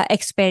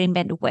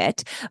experiment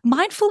with.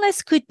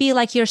 Mindfulness could be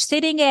like you're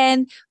sitting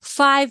in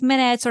 5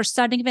 minutes or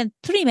starting even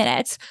 3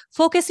 minutes,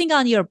 focusing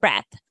on your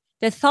breath.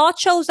 The thought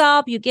shows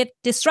up, you get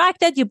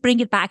distracted, you bring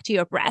it back to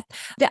your breath.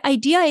 The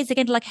idea is,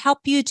 again, like help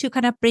you to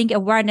kind of bring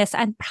awareness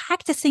and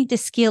practicing the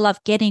skill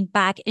of getting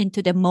back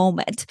into the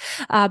moment.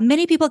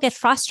 Many people get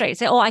frustrated,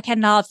 say, oh, I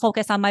cannot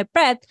focus on my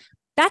breath.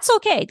 That's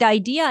okay. The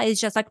idea is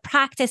just like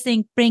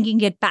practicing bringing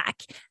it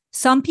back.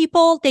 Some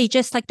people, they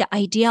just like the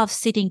idea of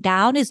sitting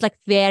down is like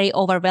very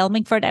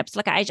overwhelming for them. It's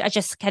like, I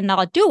just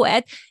cannot do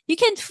it. You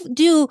can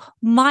do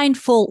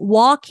mindful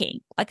walking.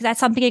 Like that's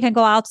something you can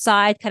go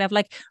outside, kind of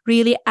like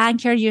really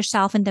anchor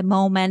yourself in the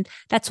moment.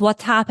 That's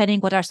what's happening.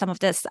 What are some of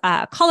the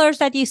colors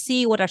that you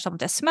see? What are some of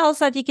the smells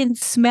that you can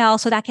smell?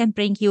 So that can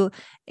bring you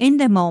in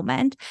the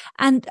moment.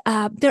 And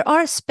there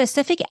are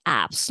specific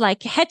apps like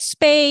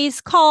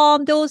Headspace,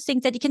 Calm, those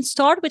things that you can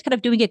start with kind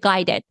of doing a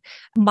guided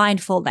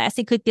mindfulness.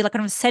 It could be like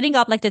kind of setting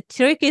up, like the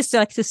trick is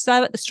to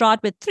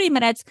start with 3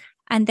 minutes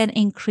and then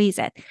increase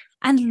it.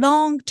 And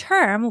long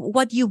term,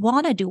 what you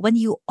want to do when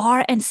you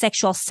are in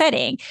sexual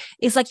setting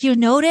is like you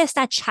notice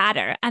that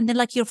chatter and then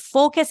like you're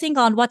focusing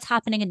on what's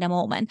happening in the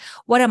moment.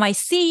 What am I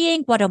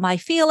seeing? What am I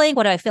feeling?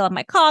 What do I feel in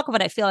my cock? What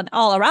do I feel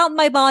all around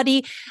my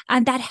body?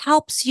 And that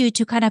helps you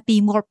to kind of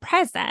be more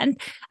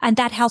present. And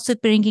that helps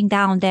with bringing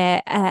down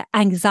the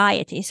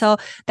anxiety. So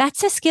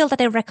that's a skill that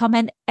I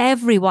recommend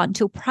everyone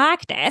to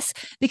practice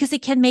because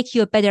it can make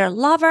you a better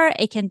lover.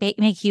 It can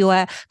make you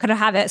kind of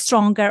have a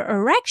stronger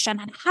erection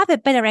and have a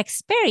better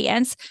experience.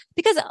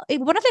 Because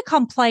one of the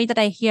complaints that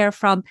I hear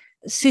from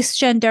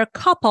cisgender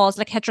couples,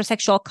 like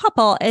heterosexual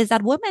couple, is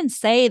that women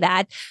say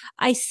that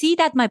I see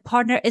that my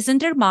partner is in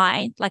their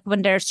mind, like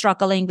when they're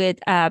struggling with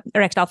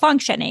erectile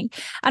functioning.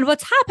 And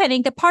what's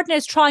happening, the partner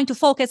is trying to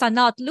focus on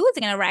not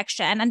losing an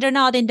erection and they're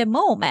not in the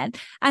moment.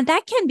 And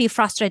that can be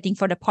frustrating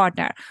for the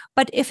partner.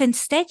 But if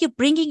instead you're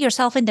bringing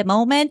yourself in the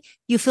moment,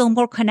 you feel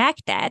more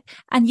connected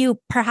and you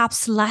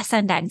perhaps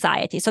lessen the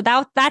anxiety. So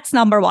that's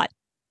number one.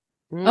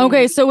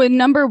 Okay, so with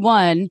number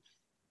one,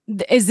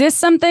 is this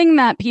something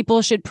that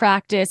people should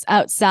practice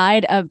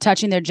outside of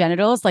touching their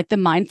genitals, like the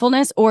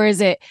mindfulness, or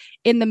is it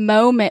in the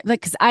moment?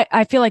 Like, because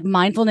I feel like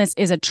mindfulness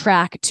is a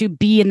track to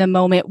be in the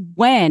moment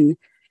when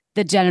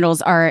the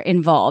genitals are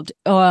involved.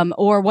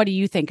 Or what do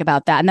you think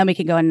about that? And then we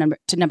can go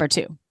to number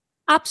two.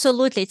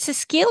 Absolutely. It's a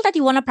skill that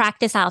you want to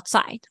practice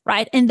outside,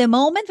 right? In the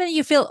moment when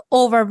you feel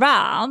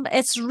overwhelmed,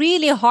 it's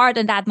really hard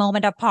in that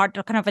moment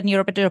when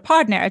you're with your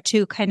partner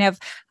to kind of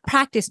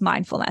practice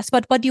mindfulness.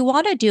 But what you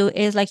want to do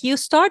is like you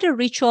start a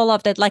ritual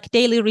of that, like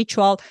daily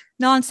ritual,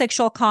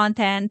 non-sexual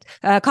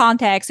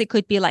context. It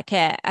could be like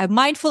a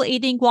mindful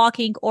eating,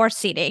 walking, or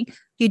sitting.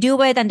 You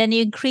do it and then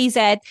you increase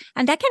it.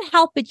 And that can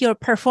help with your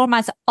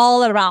performance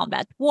all around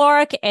at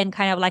work and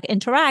kind of like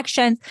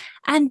interactions.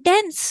 And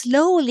then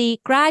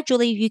slowly,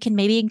 gradually, you can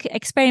maybe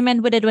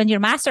experiment with it when you're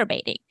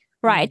masturbating,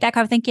 right? That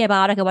kind of thinking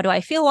about, okay, what do I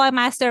feel while I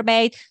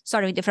masturbate?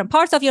 Starting with different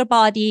parts of your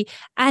body.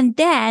 And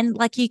then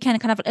like you can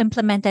kind of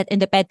implement it in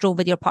the bedroom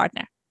with your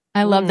partner.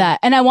 I love that.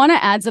 And I want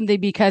to add something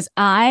because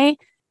I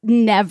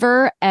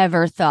never,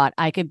 ever thought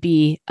I could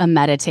be a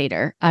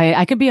meditator.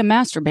 I could be a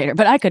masturbator,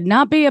 but I could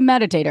not be a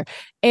meditator.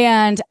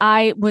 And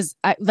I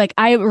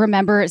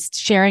remember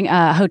sharing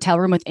a hotel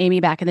room with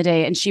Amy back in the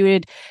day, and she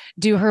would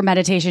do her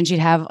meditation. She'd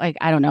have like,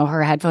 I don't know,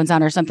 her headphones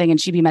on or something,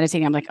 and she'd be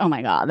meditating. I'm like, oh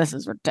my God, this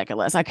is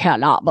ridiculous. I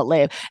cannot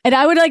believe. And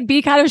I would like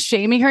be kind of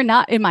shaming her,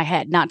 not in my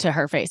head, not to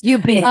her face. You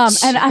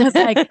bitch. And I was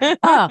like,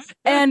 oh,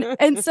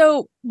 and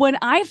so when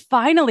I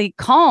finally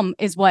calm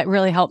is what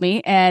really helped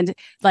me. And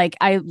like,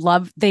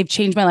 they've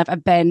changed my life.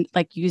 I've been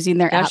like using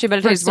their app. She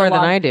meditates more than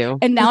I do.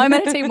 And now I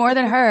meditate more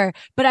than her.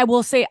 But I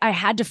will say I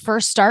had to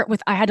first start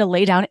with, I had to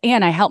lay down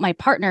and I helped my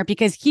partner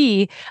because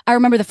I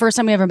remember the first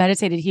time we ever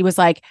meditated, he was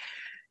like,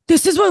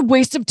 this is a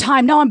waste of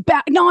time. Now I'm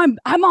back. Now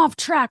I'm off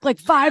track like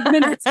 5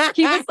 minutes.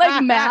 He was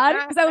like mad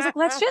because I was like,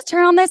 let's just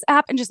turn on this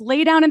app and just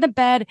lay down in the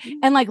bed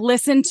and like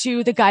listen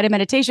to the guided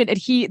meditation. And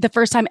the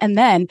first time, and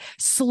then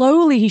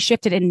slowly he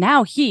shifted. And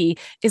now he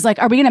is like,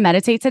 are we going to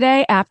meditate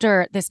today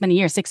after this many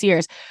years, 6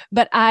 years?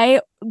 But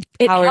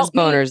Howard's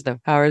boners though.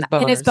 Howard's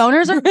boners. And his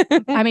boners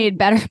are, I mean,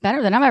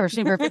 better than I've ever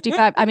seen for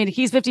 55. I mean,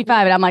 he's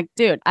 55 and I'm like,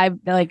 dude,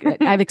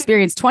 I've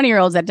experienced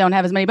 20-year-olds that don't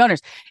have as many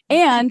boners.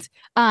 And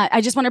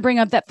I just want to bring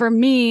up that for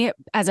me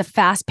as a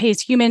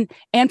fast-paced human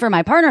and for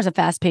my partner as a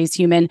fast-paced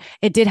human,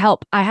 it did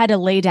help. I had to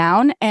lay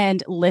down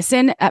and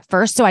listen at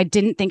first. So I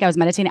didn't think I was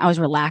meditating. I was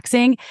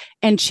relaxing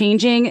and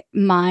changing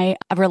my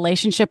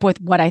relationship with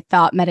what I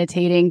thought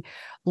meditating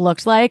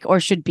looked like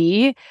or should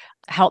be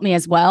helped me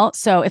as well.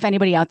 So if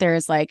anybody out there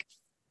is like,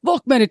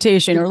 fuck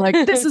meditation or like,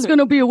 this is going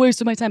to be a waste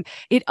of my time,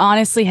 it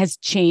honestly has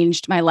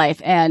changed my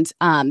life. And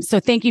so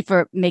thank you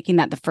for making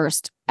that the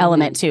first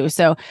element too.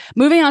 So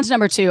moving on to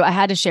number 2, I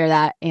had to share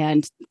that.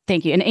 And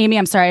thank you. And Amy,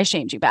 I'm sorry I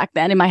shamed you back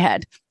then in my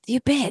head. You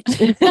bitch.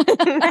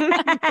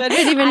 I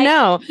didn't even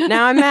know.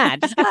 Now I'm mad.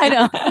 I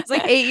know. It's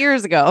like 8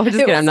 years ago. Just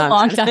kidding. I'm not a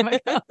long time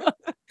ago.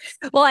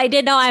 Well, I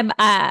did know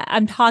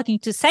I'm talking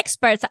to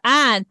sexperts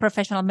and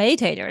professional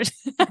meditators.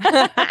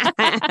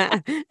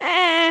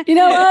 You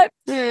know what?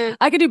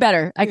 I could do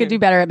better. I could do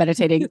better at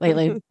meditating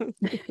lately.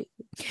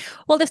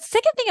 Well, the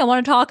second thing I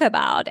want to talk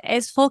about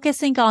is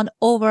focusing on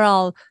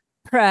overall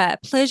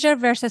pleasure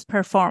versus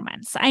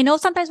performance. I know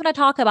sometimes when I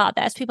talk about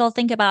this, people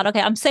think about, okay,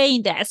 I'm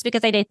saying this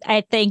because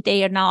I think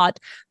they are not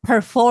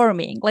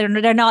performing, like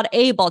they're not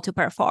able to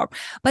perform.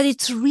 But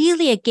it's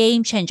really a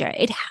game changer.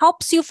 It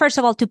helps you, first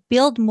of all, to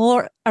build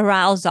more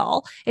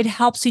arousal. It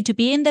helps you to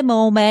be in the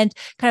moment,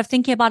 kind of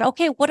thinking about,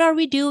 okay, what are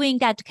we doing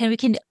that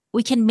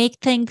we can make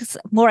things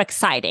more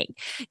exciting.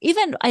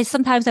 Even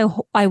sometimes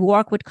I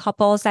work with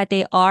couples that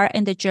they are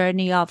in the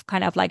journey of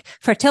kind of like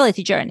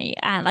fertility journey.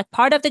 And like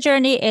part of the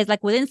journey is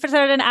like within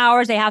certain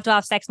hours, they have to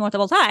have sex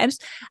multiple times.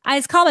 And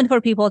it's common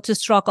for people to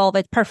struggle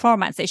with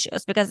performance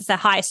issues because it's a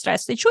high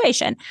stress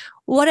situation.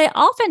 What I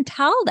often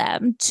tell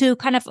them to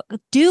kind of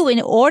do in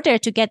order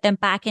to get them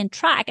back in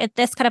track is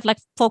this kind of like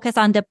focus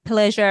on the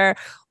pleasure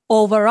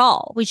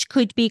overall, which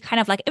could be kind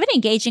of like even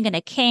engaging in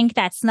a kink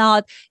that's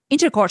not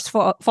intercourse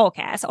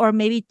focus, or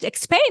maybe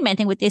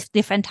experimenting with these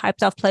different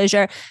types of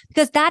pleasure,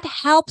 because that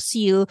helps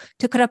you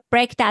to kind of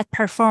break that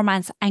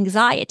performance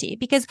anxiety.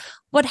 Because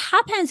what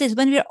happens is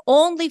when we're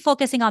only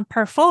focusing on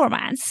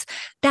performance,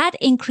 that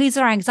increases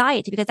our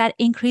anxiety because that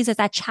increases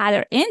that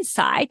chatter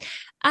inside.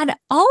 And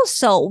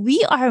also,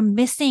 we are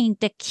missing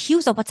the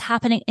cues of what's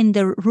happening in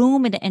the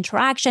room, in the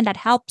interaction that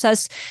helps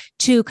us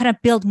to kind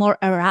of build more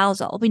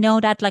arousal. We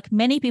know that like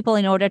many people,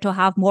 in order to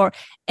have more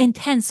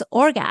intense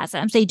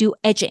orgasms, they do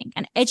edging,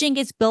 and edging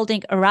is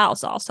building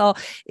arousal. So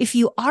if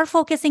you are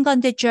focusing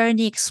on the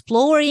journey,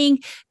 exploring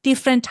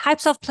different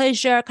types of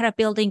pleasure, kind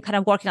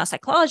of working on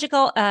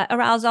psychological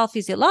arousal,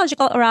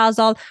 physiological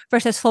arousal,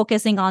 versus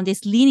focusing on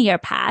this linear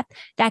path,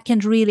 that can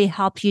really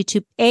help you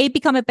to A,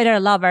 become a better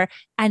lover,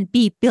 and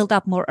B, build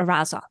up more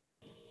arousal.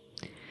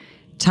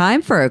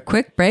 Time for a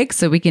quick break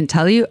so we can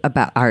tell you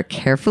about our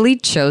carefully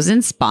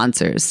chosen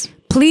sponsors.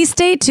 Please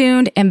stay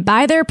tuned and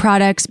buy their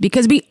products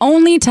because we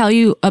only tell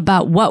you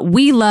about what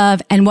we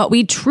love and what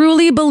we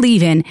truly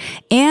believe in,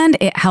 and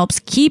it helps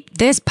keep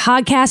this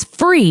podcast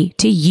free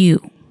to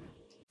you.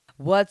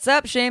 What's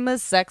up,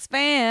 shameless sex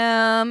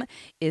fam?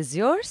 Is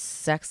your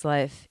sex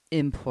life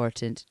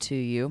important to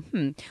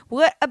you?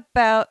 What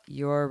about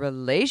your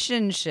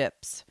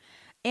relationships?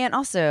 And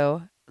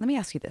also, let me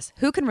ask you this.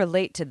 Who can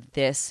relate to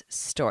this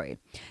story?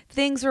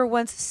 Things were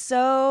once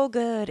so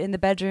good in the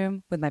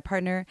bedroom with my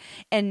partner,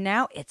 and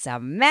now it's a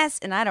mess,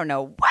 and I don't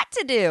know what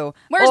to do.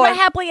 Where's my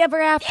happily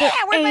ever after,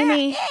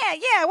 Amy?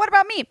 Yeah, what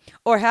about me?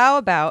 Or how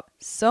about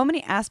so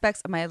many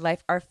aspects of my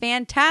life are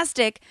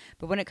fantastic,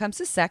 but when it comes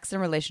to sex and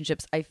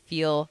relationships, I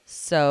feel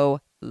so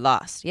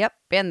lost. Yep,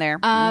 been there.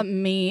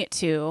 Me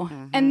too.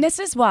 And this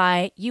is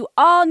why you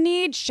all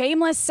need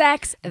Shameless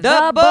Sex,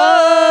 The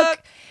book.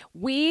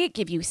 We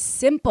give you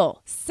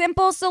simple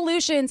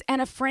solutions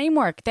and a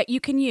framework that you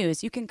can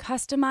use. You can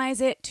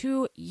customize it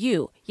to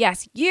you.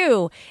 Yes,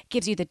 you.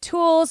 Gives you the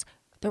tools,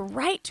 the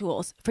right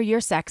tools for your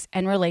sex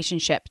and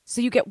relationship.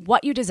 So you get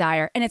what you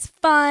desire. And it's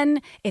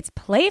fun. It's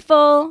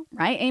playful.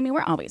 Right, Amy?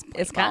 We're always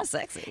playful. It's kind of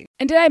sexy.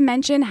 And did I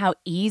mention how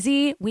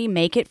easy we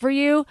make it for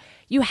you?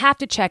 You have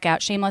to check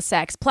out Shameless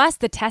Sex. Plus,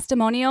 the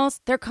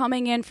testimonials, they're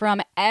coming in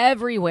from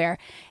everywhere.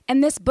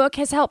 And this book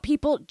has helped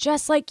people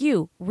just like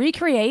you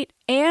recreate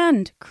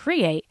and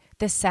create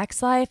the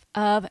sex life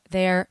of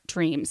their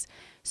dreams.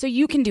 So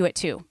you can do it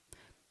too.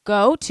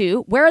 Go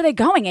to, where are they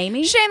going,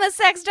 Amy?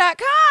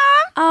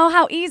 ShamelessSex.com. Oh,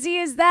 how easy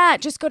is that?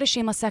 Just go to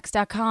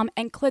shamelessex.com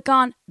and click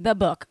on the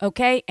book,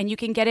 okay? And you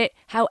can get it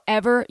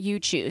however you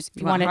choose.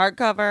 If You want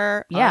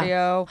hardcover,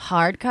 audio.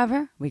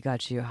 Hardcover? We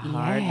got you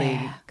hardly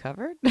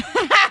covered.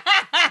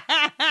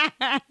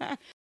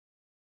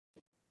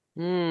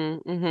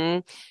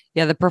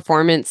 Yeah, the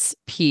performance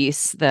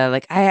piece, the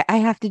like, I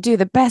have to do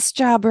the best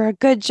job or a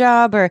good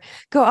job or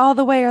go all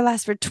the way or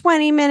last for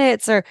 20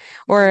 minutes or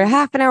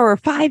half an hour or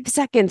 5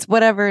 seconds,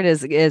 whatever it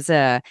is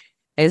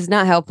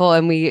not helpful.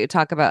 And we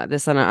talk about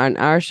this on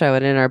our show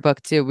and in our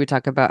book too. We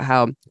talk about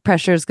how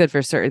pressure is good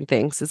for certain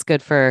things. It's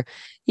good for,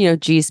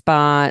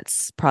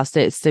 G-spots,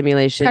 prostate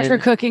stimulation, Pressure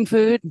cooking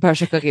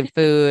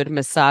food,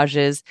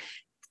 massages.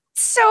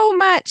 So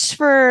much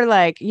for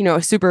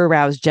super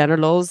aroused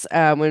genitals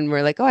when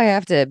we're like, oh, I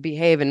have to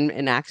behave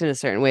and act in a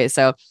certain way.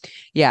 So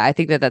yeah, I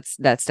think that's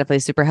definitely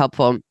super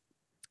helpful.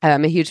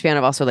 I'm a huge fan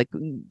of also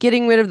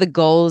getting rid of the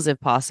goals if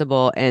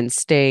possible and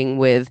staying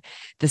with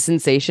the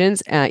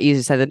sensations.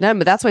 Easier said than done,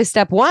 but that's why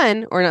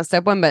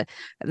but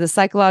the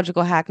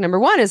psychological hack number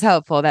 1 is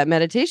helpful. That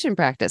meditation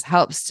practice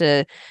helps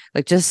to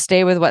just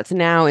stay with what's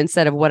now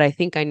instead of what I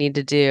think I need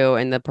to do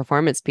in the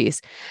performance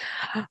piece.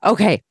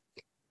 Okay.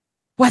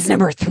 What's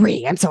number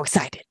 3? I'm so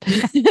excited.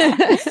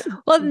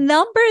 Well,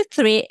 number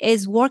 3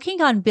 is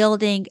working on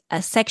building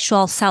a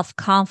sexual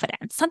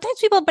self-confidence. Sometimes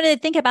people, when they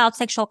think about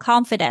sexual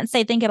confidence,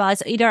 they think about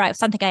it's either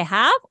something I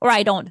have or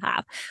I don't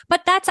have.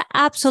 But that's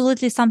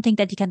absolutely something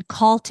that you can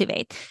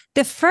cultivate.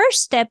 The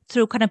first step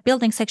through kind of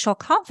building sexual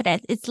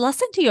confidence is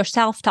listen to your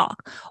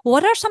self-talk.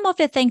 What are some of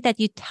the things that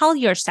you tell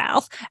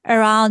yourself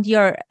around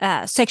your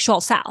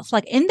sexual self,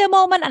 like in the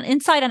moment and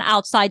inside and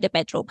outside the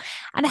bedroom?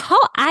 And how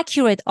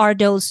accurate are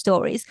those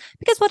stories?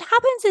 Because what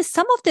happens is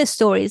some of the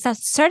stories at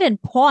a certain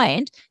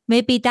point,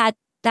 maybe that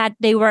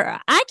they were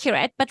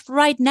accurate, but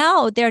right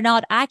now they're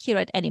not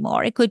accurate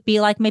anymore. It could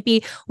be like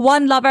maybe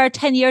one lover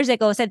 10 years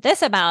ago said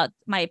this about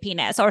my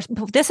penis or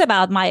this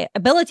about my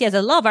ability as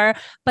a lover,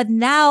 but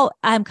now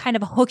I'm kind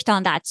of hooked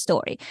on that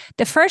story.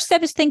 The first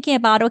step is thinking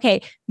about,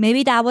 okay,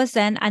 maybe that was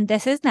then and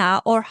this is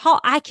now, or how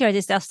accurate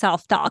is the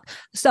self-talk?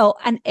 So,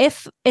 and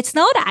if it's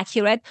not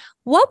accurate,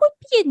 what would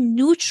be a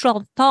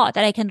neutral thought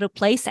that I can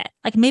replace it?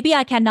 Like maybe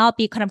I cannot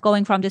be kind of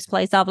going from this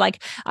place of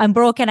like, I'm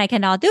broken, I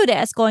cannot do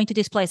this, going to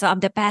this place of I'm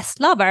the best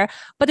lover.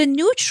 But a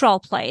neutral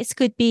place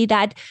could be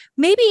that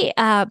maybe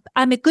I'm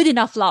a good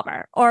enough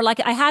lover, or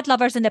like I had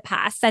lovers in the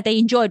past that they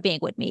enjoyed being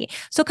with me.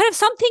 So kind of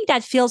something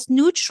that feels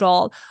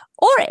neutral,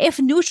 or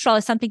if neutral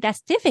is something that's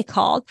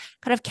difficult,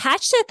 kind of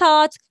catch the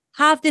thoughts,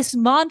 have this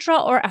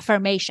mantra or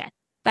affirmation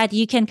that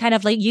you can kind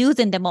of use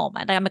in the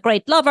moment. I'm a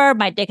great lover.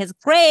 My dick is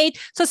great.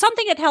 So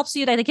something that helps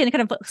you that you can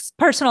kind of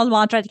personal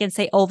mantra that you can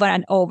say over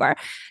and over.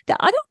 The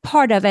other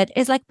part of it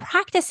is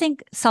practicing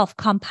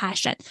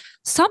self-compassion.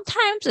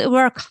 Sometimes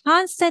we're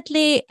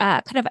constantly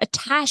kind of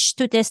attached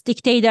to this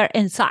dictator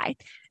inside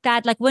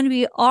that when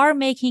we are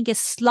making a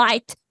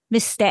slight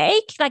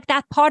mistake,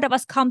 that part of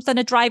us comes on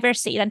the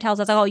driver's seat and tells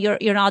us, oh,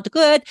 you're not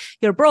good.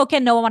 You're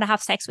broken. No one want to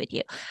have sex with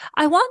you.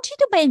 I want you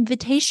to, my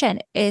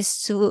invitation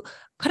is to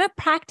kind of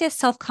practice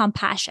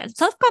self-compassion.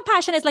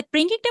 Self-compassion is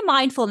bringing the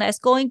mindfulness,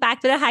 going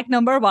back to the hack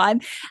number 1,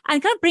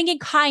 and kind of bringing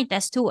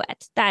kindness to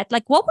it. That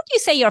what would you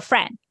say your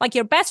friend,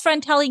 your best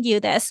friend telling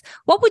you this,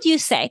 what would you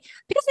say?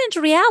 Because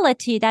in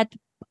reality, that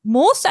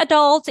most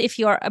adults, if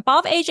you're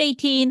above age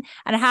 18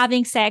 and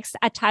having sex,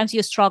 at times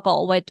you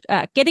struggle with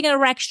getting an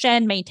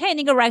erection,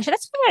 maintaining erection.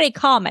 That's very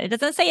common. It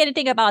doesn't say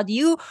anything about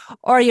you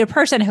or your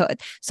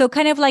personhood. So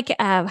kind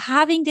of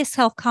having this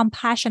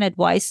self-compassionate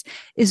voice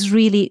is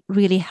really,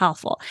 really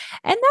helpful.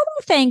 Another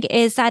thing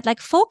is that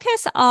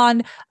focus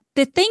on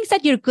the things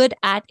that you're good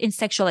at in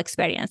sexual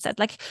experiences,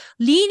 like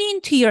lean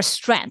into your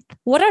strength.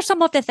 What are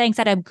some of the things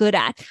that I'm good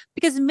at?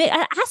 Because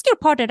ask your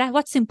partner that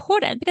what's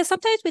important. Because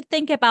sometimes we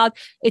think about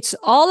it's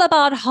all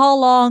about how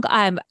long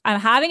I'm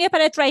having a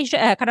penetration,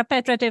 kind of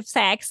penetrative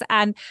sex,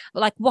 and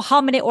like how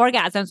many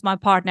orgasms my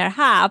partner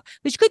have,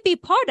 which could be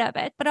part of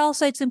it. But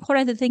also it's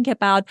important to think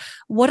about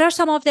what are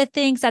some of the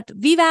things that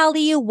we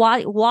value.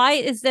 Why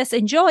is this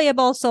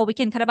enjoyable? So we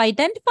can kind of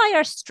identify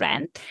our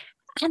strength.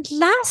 And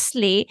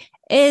lastly,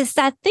 is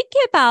that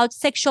thinking about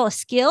sexual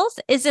skills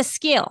is a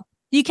skill.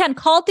 You can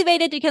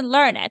cultivate it, you can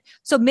learn it.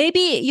 So maybe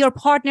your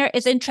partner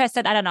is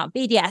interested, I don't know,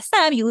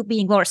 BDSM, you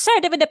being more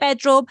assertive in the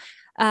bedroom.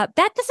 That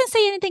doesn't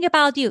say anything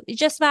about you. It's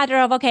just a matter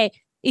of, okay,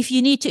 if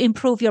you need to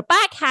improve your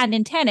backhand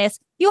in tennis,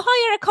 you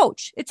hire a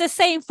coach. It's the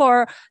same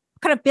for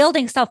kind of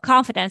building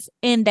self-confidence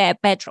in the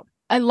bedroom.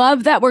 I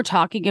love that we're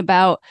talking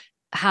about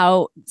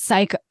how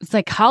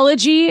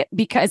psychology,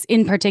 because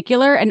in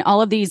particular, and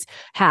all of these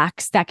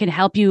hacks that can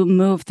help you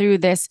move through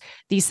these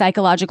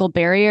psychological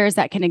barriers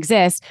that can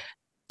exist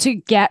to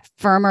get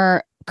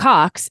firmer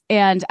cocks.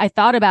 And I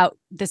thought about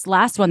this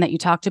last one that you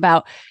talked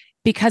about,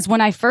 because when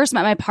I first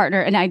met my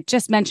partner, and I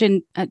just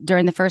mentioned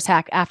during the first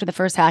hack, after the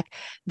first hack,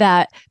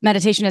 that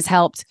meditation has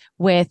helped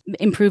with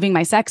improving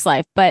my sex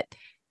life. But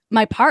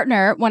my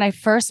partner, when I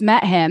first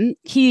met him,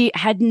 he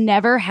had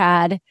never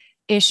had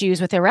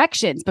issues with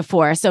erections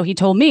before. So he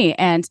told me.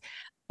 And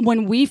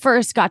when we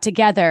first got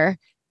together,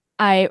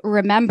 I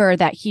remember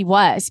that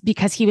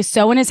because he was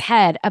so in his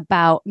head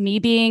about me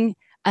being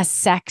a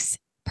sex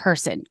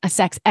person, a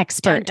sex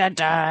expert, Dun,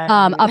 dun,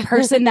 dun. a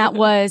person that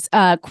was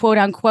quote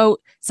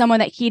unquote, someone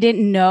that he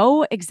didn't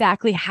know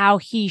exactly how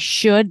he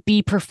should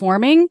be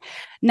performing,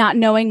 not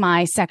knowing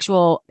my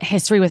sexual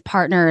history with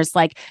partners.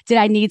 Like, did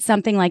I need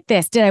something like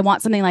this? Did I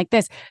want something like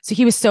this? So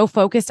he was so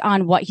focused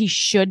on what he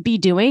should be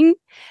doing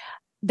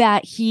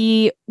that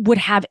he would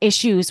have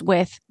issues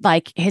with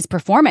like his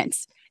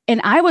performance.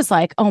 And I was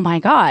like, oh my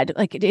God,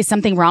 like, is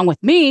something wrong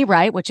with me?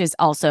 Right. Which is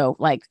also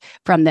like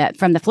from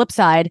the flip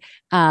side,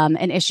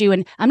 an issue.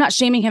 And I'm not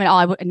shaming him at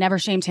all. I never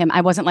shamed him. I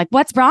wasn't like,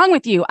 what's wrong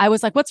with you? I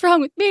was like, what's wrong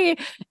with me?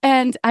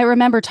 And I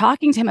remember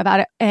talking to him about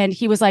it. And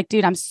he was like,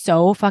 dude, I'm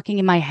so fucking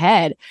in my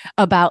head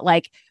about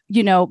like,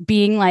 you know,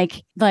 being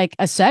like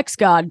a sex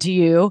god to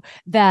you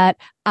that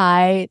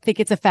I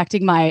think it's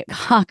affecting my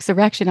cock's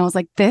erection. I was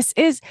like, this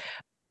is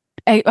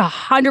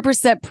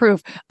 100%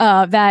 proof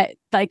that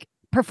like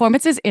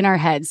performance is in our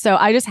heads. So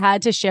I just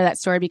had to share that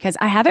story because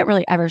I haven't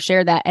really ever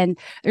shared that. And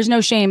there's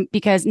no shame,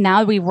 because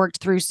now we've worked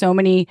through so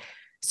many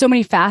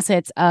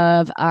facets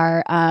of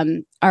our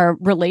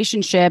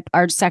relationship,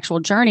 our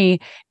sexual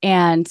journey.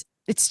 And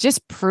it's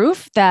just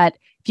proof that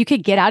if you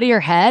could get out of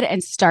your head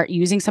and start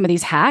using some of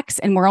these hacks,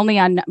 and we're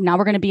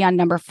going to be on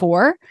number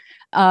 4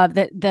 of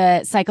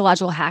the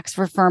psychological hacks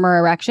for firmer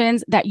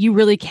erections, that you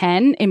really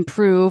can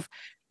improve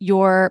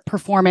your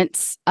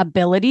performance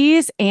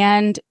abilities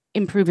and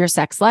improve your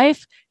sex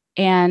life.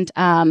 And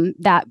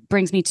that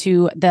brings me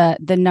to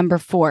the number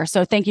 4.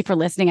 So thank you for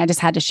listening. I just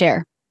had to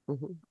share.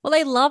 Mm-hmm. Well,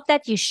 I love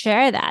that you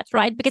share that,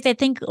 right? Because I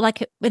think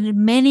like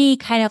in many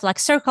kind of like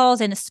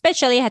circles, and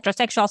especially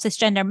heterosexual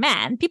cisgender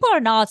men, people are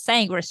not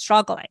saying we're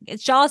struggling.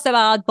 It's just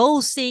about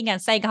boasting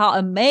and saying how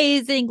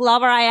amazing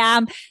lover I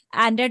am.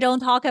 And they don't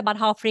talk about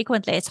how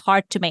frequently it's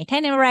hard to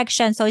maintain an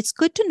erection. So it's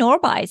good to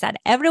normalize that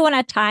everyone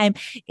at time,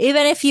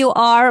 even if you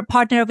are a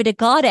partner with a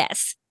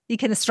goddess, you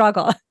can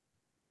struggle.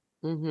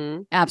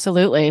 Mm-hmm.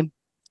 Absolutely.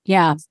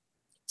 Yeah.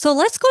 So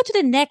let's go to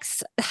the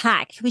next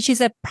hack, which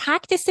is a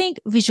practicing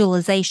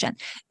visualization.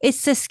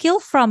 It's a skill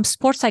from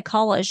sports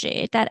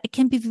psychology that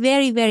can be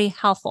very, very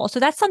helpful.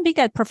 So that's something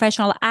that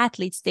professional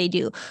athletes, they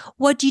do.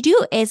 What you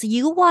do is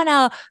you want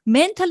to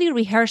mentally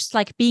rehearse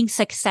like being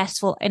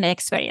successful in an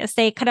experience.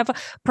 They kind of,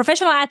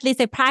 professional athletes,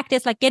 they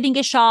practice like getting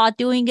a shot,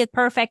 doing it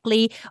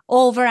perfectly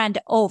over and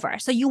over.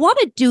 So you want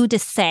to do the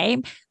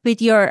same with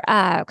your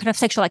kind of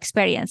sexual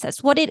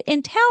experiences. What it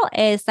entails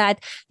is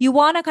that you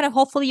want to kind of,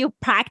 hopefully you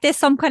practice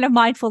some kind of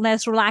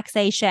mindfulness,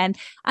 relaxation.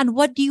 And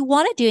what you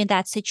want to do in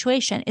that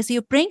situation is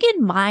you bring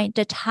in mind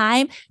the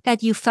time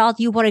that you felt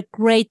you were a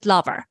great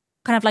lover.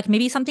 Kind of like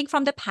maybe something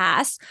from the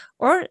past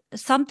or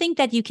something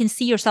that you can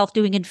see yourself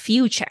doing in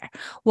future.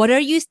 What are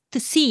you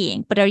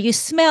seeing? What are you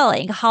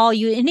smelling? How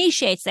you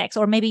initiate sex,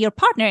 or maybe your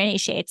partner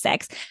initiates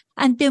sex.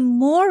 And the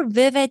more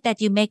vivid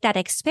that you make that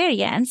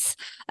experience,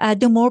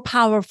 the more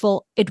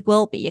powerful it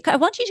will be. I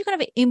want you to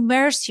kind of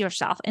immerse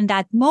yourself in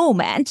that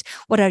moment.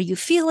 What are you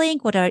feeling?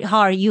 How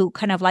are you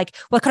kind of like,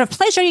 what kind of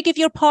pleasure you give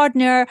your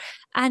partner?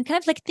 And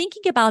kind of like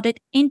thinking about it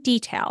in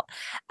detail.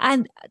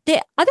 And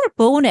the other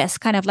bonus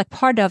kind of like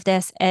part of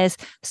this is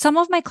some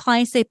of my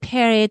clients, they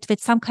pair it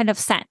with some kind of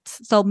scent.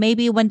 So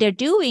maybe when they're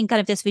doing kind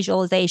of this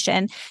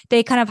visualization,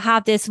 they kind of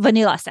have this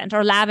vanilla scent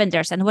or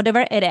lavender scent,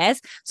 whatever it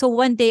is. So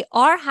when they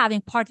are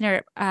having partner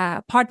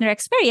partner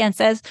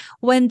experiences,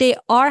 when they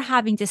are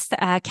having this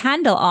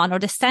candle on or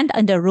the scent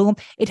in the room,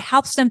 it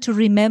helps them to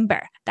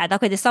remember that,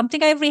 okay, there's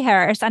something I've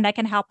rehearsed, and I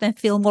can help them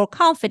feel more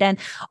confident.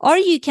 Or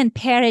you can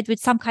pair it with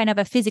some kind of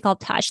a physical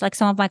touch. Like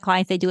some of my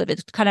clients, they do it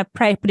with kind of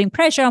putting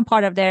pressure on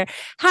part of their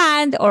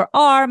hand or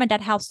arm, and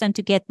that helps them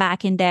to get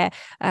back in the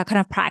kind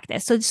of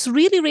practice. So it's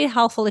really, really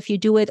helpful if you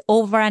do it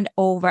over and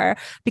over,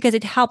 because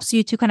it helps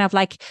you to kind of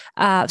like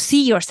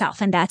see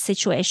yourself in that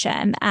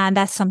situation. And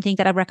that's something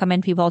that I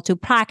recommend people to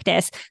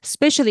practice,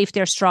 especially if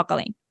they're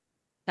struggling.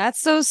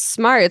 That's so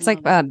smart. It's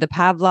like the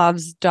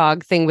Pavlov's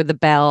dog thing with the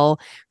bell,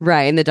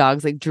 right? And the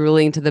dog's like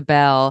drooling to the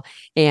bell.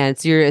 And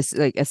so you're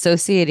like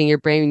associating your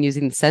brain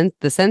using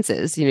the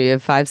senses. You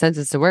have 5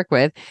 senses to work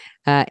with.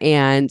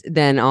 And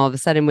then all of a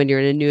sudden, when you're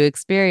in a new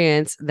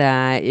experience, and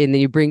then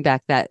you bring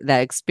back that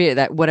experience,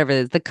 that whatever it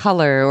is, the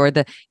color or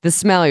the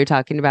smell you're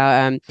talking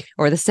about,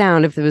 or the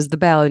sound, if it was the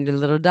bell and your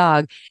little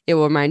dog, it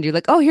will remind you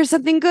like, oh, here's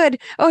something good.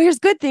 Oh, here's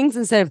good things,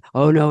 instead of,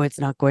 oh no, it's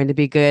not going to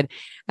be good.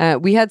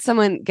 We had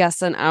someone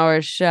guest on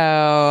our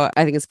show,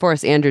 I think it's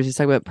Forrest Andrews, who's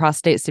talking about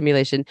prostate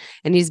stimulation,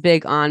 and he's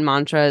big on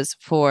mantras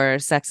for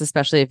sex,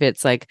 especially if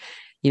it's like,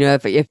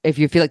 if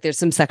you feel like there's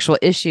some sexual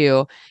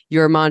issue,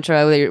 your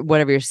mantra,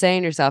 whatever you're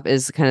saying yourself,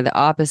 is kind of the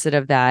opposite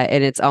of that.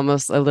 And it's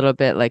almost a little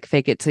bit like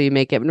fake it till you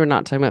make it. We're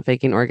not talking about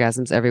faking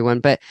orgasms,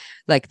 everyone, but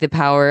like the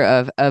power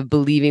of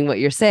believing what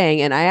you're saying.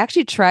 And I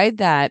actually tried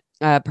that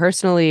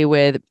personally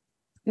with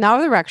not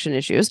with erection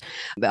issues,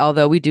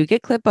 although we do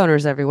get clip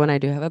boners, everyone. I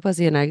do have a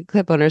pussy and I get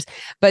clip boners.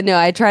 But no,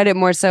 I tried it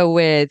more so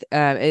with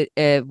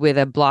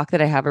a block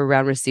that I have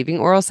around receiving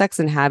oral sex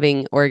and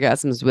having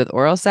orgasms with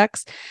oral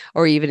sex,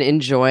 or even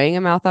enjoying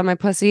a mouth on my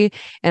pussy.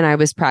 And I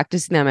was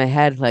practicing that in my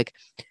head, like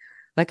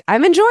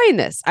I'm enjoying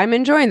this. I'm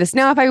enjoying this.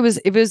 Now, if I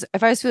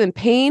was feeling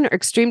pain or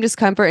extreme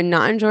discomfort and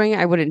not enjoying it,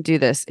 I wouldn't do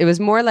this. It was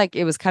more like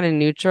it was kind of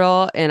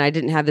neutral, and I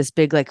didn't have this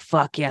big like,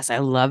 fuck yes, I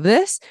love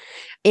this.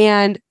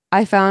 And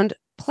I found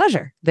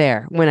pleasure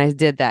there when I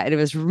did that. And it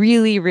was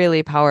really,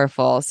 really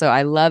powerful. So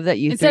I love that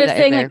you instead threw of that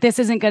saying in there. like, this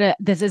isn't gonna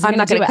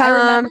come. I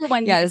remember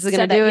when this is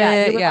gonna do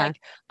it. Yeah.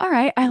 Like, all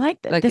right, I like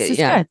that. Like, this is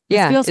good.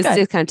 This feels good.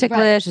 It's kind of ticklish.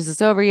 Right. Is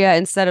this over yet?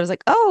 Instead, I was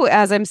like, oh,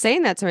 as I'm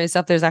saying that to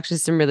myself, there's actually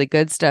some really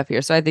good stuff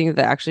here. So I think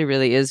that actually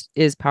really is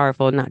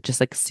powerful, not just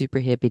like super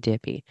hippy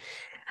dippy.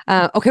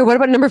 Okay, what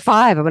about number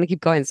 5? I want to keep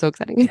going. It's so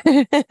exciting.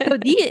 So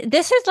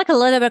this is like a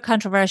little bit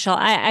controversial.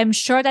 I'm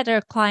sure that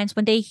their clients,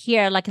 when they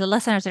hear, like the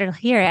listeners that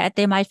hear it,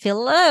 they might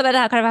feel a little bit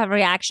kind of a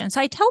reaction. So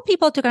I tell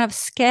people to kind of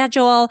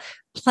schedule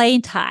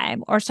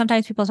playtime, or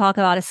sometimes people talk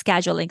about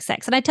scheduling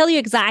sex. And I tell you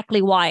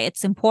exactly why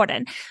it's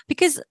important.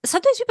 Because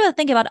sometimes people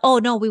think about, oh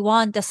no, we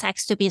want the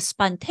sex to be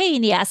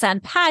spontaneous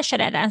and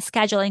passionate, and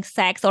scheduling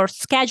sex or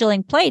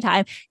scheduling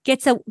playtime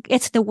gets in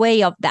the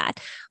way of that.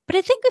 But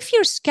I think if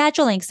you're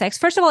scheduling sex,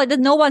 first of all,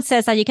 no one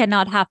says that you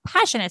cannot have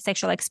passionate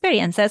sexual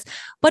experiences.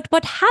 But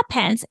what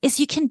happens is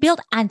you can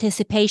build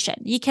anticipation.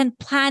 You can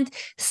plant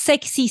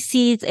sexy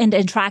seeds in the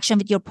interaction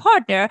with your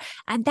partner,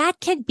 and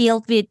that can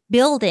build with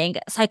building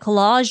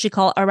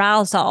psychological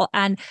arousal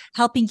and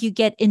helping you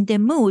get in the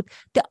mood.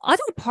 The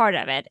other part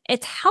of it,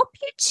 it's help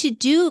you to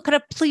do kind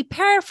of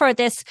prepare for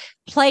this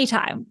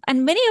playtime.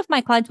 And many of my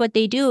clients, what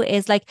they do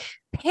is like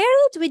pair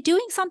it with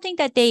doing something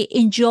that they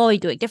enjoy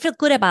doing. They feel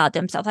good about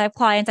themselves. I have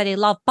clients that they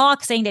love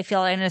boxing. They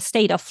feel in a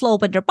state of flow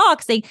when they're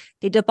boxing.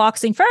 They do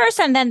boxing first,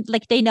 and then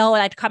like they know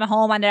that come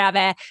home and they have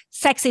a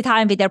sexy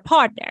time with their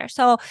partner.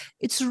 So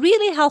it's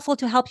really helpful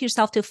to help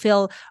yourself to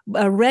feel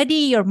ready,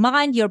 your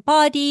mind, your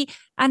body.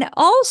 And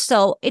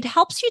also, it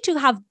helps you to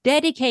have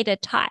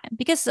dedicated time,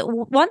 because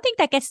one thing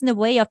that gets in the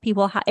way of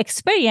people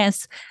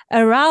experience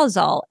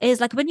arousal is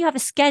like when you have a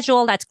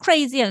schedule that's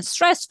crazy and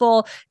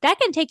stressful, that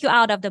can take you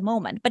out of the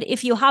moment. But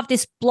if you have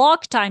this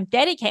block time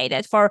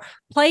dedicated for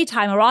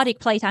playtime, erotic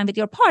playtime with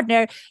your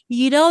partner,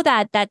 you know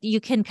that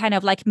you can kind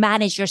of like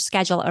manage your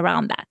schedule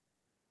around that.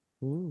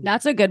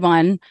 That's a good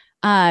one.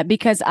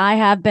 Because I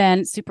have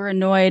been super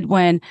annoyed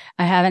when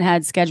I haven't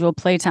had scheduled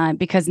playtime,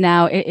 because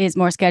now it is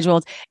more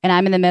scheduled, and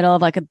I'm in the middle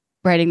of like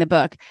writing the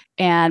book,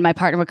 and my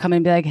partner would come in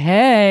and be like,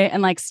 hey,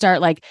 and like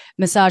start like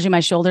massaging my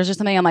shoulders or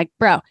something. I'm like,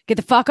 bro, get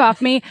the fuck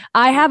off me.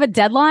 I have a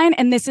deadline,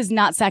 and this is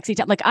not sexy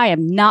time. Like, I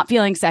am not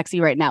feeling sexy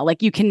right now.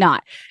 Like, you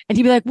cannot. And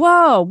he'd be like,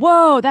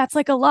 whoa, that's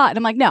like a lot. And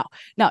I'm like, no,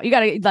 you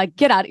gotta like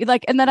get out.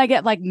 Like, and then I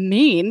get like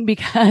mean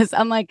because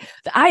I'm like,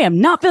 I am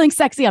not feeling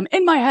sexy. I'm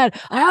in my head.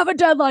 I have a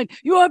deadline.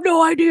 You have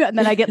no idea. And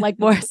then I get like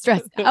more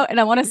stressed out. And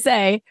I want to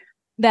say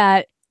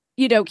that,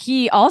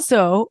 he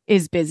also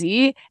is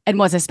busy and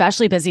was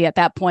especially busy at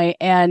that point.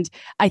 And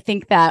I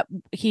think that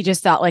he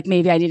just thought like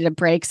maybe I needed a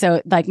break.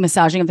 So like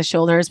massaging of the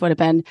shoulders would have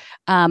been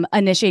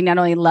initiating not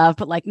only love,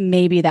 but like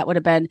maybe that would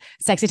have been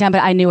sexy time.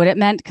 But I knew what it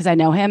meant because I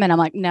know him. And I'm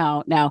like,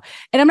 no. And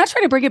I'm not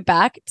trying to bring it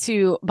back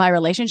to my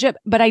relationship,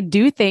 but I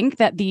do think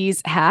that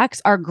these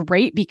hacks are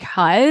great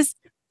because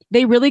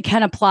they really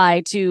can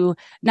apply to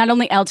not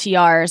only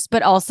LTRs,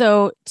 but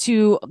also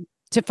to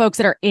to folks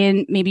that are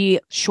in maybe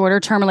shorter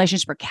term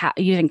relationships or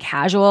using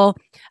casual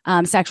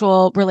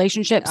sexual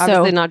relationships.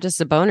 Obviously not just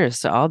the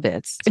boners, to all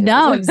bits. Too.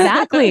 No,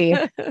 exactly.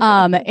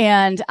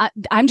 And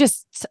I'm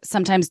just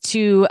sometimes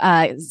too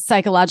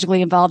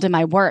psychologically involved in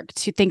my work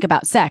to think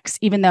about sex,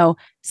 even though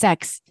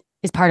sex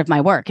is part of my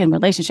work and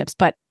relationships.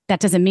 But that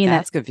doesn't mean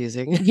that's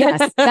confusing.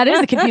 Yes, that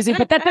is confusing.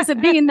 But that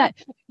doesn't mean that,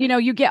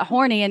 you get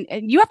horny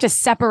and you have to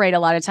separate a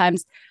lot of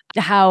times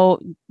how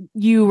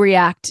you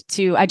react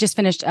to. I just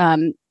finished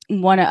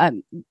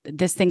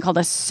this thing called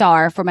a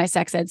SAR for my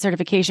sex ed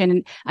certification.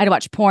 And I had to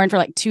watch porn for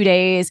like 2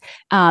 days.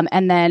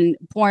 And then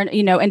porn,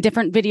 and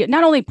different video,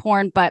 not only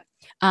porn, but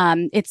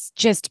it's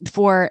just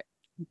for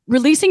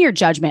releasing your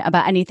judgment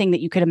about anything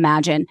that you could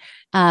imagine,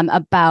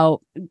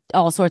 about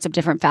all sorts of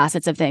different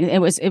facets of things.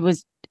 It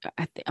was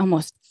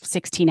almost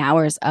 16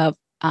 hours of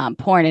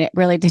porn, and it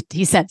really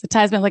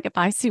desensitized me. Like, if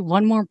I see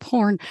one more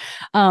porn,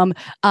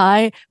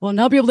 I will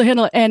not be able to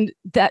handle it. And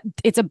that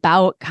it's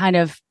about kind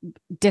of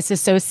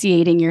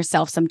disassociating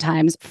yourself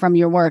sometimes from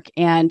your work.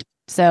 And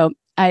so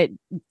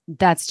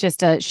that's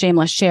just a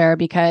shameless share,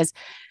 because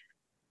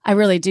I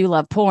really do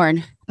love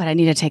porn, but I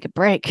need to take a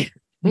break.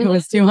 It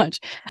was too much.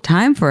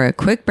 Time for a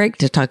quick break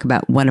to talk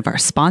about one of our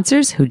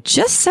sponsors, who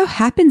just so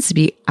happens to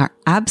be our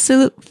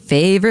absolute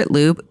favorite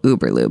lube,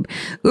 Uberlube.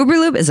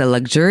 Uberlube is a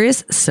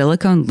luxurious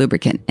silicone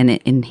lubricant, and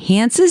it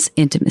enhances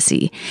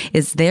intimacy.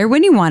 It's there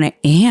when you want it,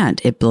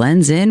 and it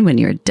blends in when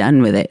you're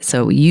done with it,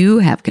 so you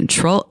have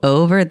control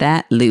over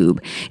that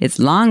lube. It's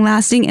long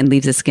lasting and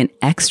leaves the skin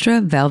extra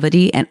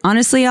velvety, and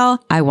honestly, y'all,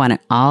 I want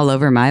it all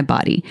over my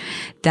body.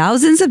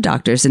 Thousands of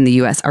doctors in the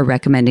U.S. are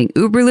recommending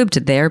Uberlube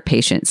to their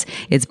patients.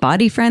 It's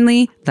body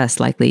friendly, less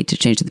likely to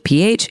change the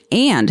pH,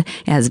 and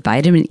it has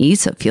vitamin E,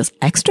 so it feels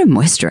extra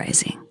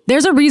moisturizing.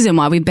 There's a reason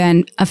why we've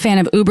been a fan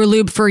of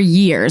Uberlube for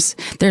years.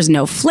 There's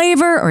no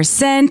flavor or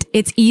scent.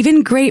 It's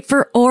even great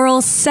for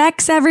oral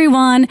sex,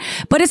 everyone.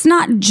 But it's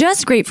not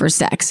just great for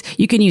sex.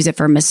 You can use it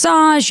for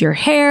massage, your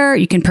hair.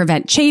 You can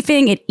prevent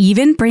chafing. It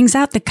even brings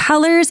out the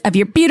colors of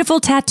your beautiful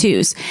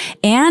tattoos.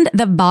 And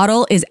the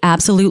bottle is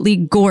absolutely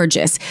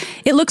gorgeous.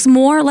 It looks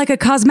more like a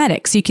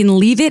cosmetic, so you can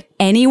leave it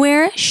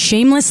anywhere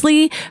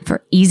shamelessly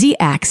for easy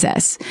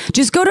access.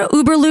 Just go to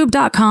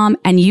uberlube.com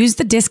and use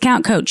the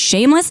discount code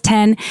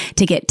shameless10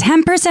 to get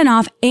 10%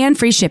 off and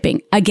free shipping.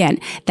 Again,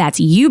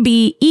 that's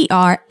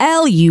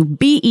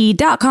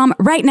uberlube.com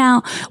right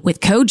now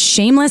with code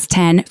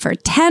shameless10 for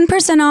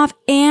 10% off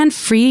and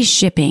free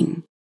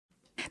shipping.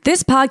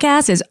 This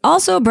podcast is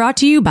also brought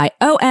to you by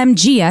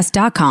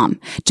OMGS.com.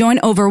 Join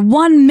over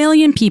 1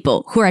 million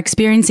people who are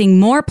experiencing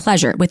more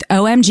pleasure with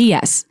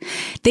OMGS.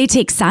 They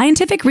take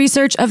scientific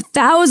research of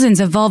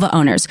thousands of vulva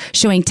owners,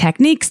 showing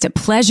techniques to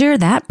pleasure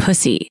that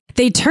pussy.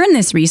 They turn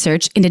this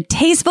research into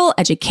tasteful,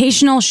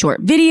 educational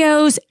short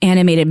videos,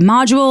 animated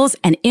modules,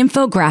 and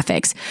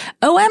infographics.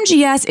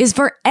 OMGS is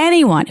for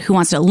anyone who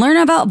wants to learn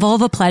about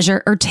vulva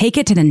pleasure or take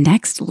it to the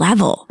next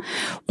level.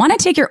 Want to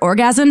take your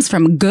orgasms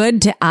from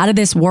good to out of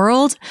this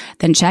world?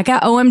 Then check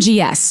out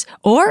OMGS.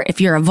 Or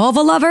if you're a vulva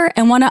lover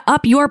and want to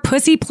up your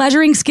pussy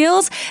pleasuring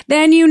skills,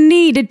 then you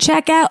need to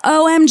check out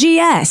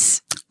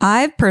OMGS.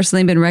 I've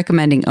personally been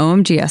recommending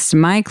OMGS to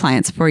my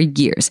clients for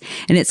years,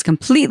 and it's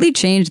completely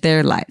changed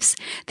their lives.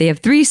 They have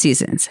 3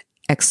 seasons: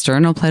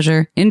 external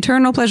pleasure,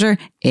 internal pleasure,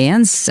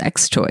 and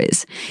sex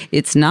toys.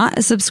 It's not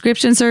a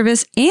subscription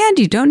service, and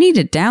you don't need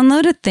to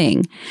download a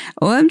thing.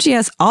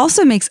 OMGS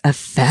also makes a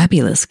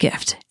fabulous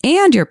gift,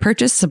 and your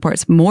purchase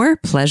supports more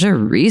pleasure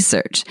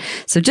research.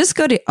 So just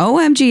go to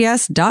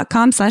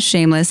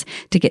omgs.com/shameless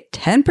to get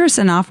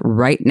 10% off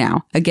right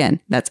now.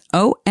 Again, that's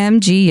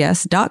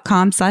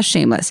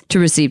omgs.com/shameless to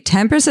receive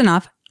 10%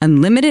 off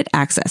unlimited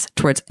access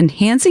towards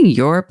enhancing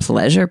your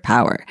pleasure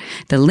power.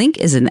 The link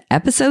is in the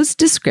episode's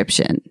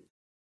description.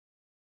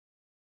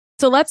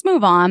 So let's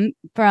move on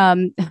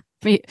from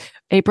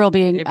April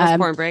being April's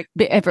porn break.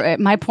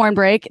 My porn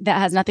break that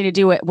has nothing to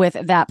do with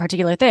that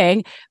particular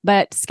thing,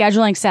 but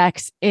scheduling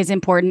sex is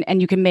important,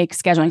 and you can make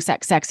scheduling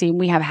sex sexy. And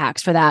we have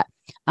hacks for that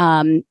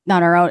on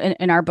our own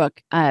in our book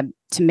to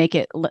make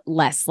it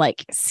less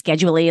like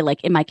schedule-y,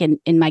 like in my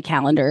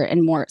calendar,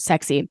 and more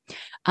sexy.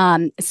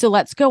 So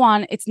let's go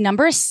on. It's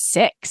number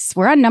 6.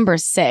 We're on number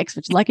 6,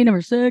 which is lucky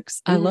number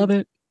 6. I love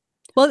it.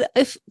 Well,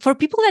 if for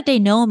people that they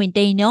know me,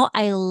 they know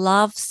I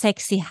love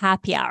sexy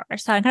happy hour.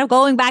 So I'm kind of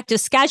going back to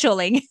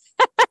scheduling.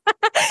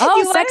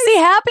 Oh, sexy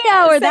happy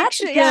hour. That's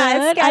good.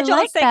 Yeah, schedule I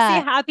like sexy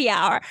that. happy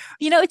hour.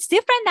 It's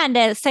different than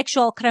the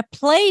sexual kind of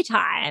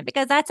playtime,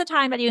 because that's a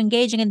time that you're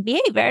engaging in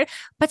behavior.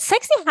 But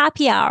sexy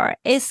happy hour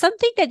is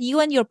something that you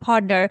and your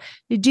partner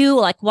do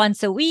like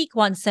once a week,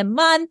 once a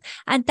month.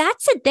 And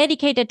that's a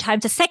dedicated time.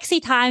 It's a sexy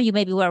time. You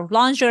maybe wear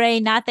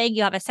lingerie, nothing.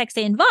 You have a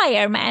sexy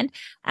environment.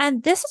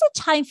 And this is a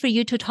time for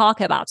you to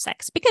talk about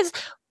sex, because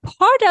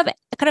part of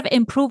kind of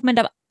improvement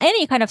of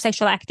any kind of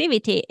sexual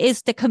activity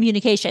is the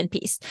communication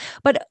piece.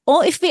 But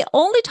if we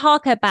only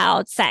talk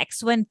about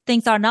sex when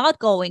things are not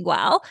going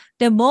well,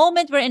 the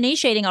moment we're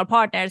initiating our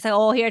partner, say,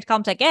 oh, here it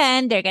comes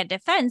again, they get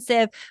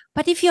defensive.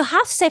 But if you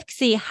have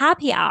sexy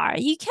happy hour,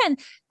 you can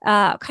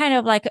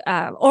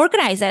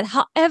organize it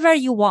however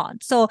you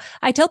want. So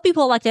I tell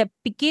people like a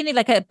beginning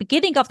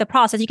of the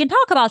process, you can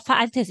talk about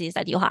fantasies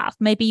that you have.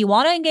 Maybe you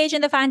want to engage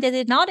in the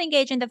fantasies, not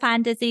engage in the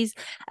fantasies,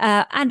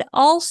 and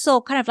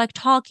also kind of like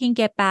talking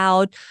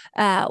about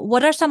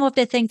what are some of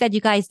the things that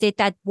you guys did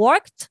that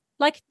worked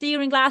like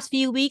during last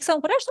few weeks,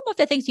 and what are some of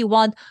the things you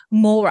want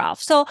more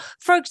of? So,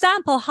 for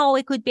example, how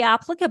it could be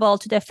applicable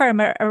to the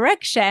firmer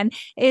erection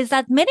is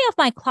that many of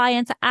my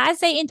clients,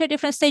 as they enter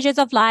different stages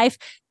of life,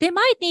 they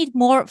might need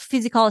more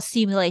physical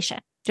stimulation.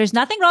 There's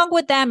nothing wrong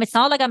with them. It's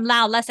not like I'm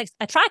now less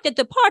attracted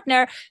to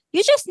partner.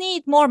 You just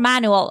need more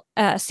manual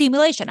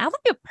stimulation. That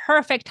would be a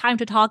perfect time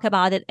to talk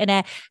about it in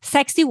a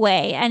sexy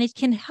way. And it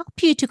can help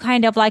you to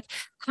kind of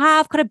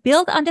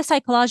build on the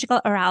psychological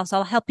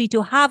arousal, help you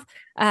to have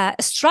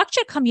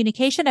structured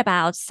communication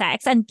about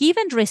sex and give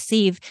and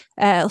receive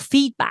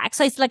feedback.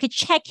 So it's like a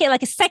check-in,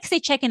 like a sexy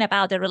check-in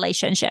about the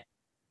relationship.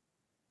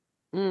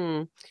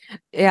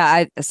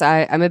 Yeah,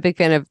 I'm a big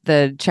fan of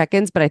the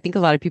check-ins, but I think a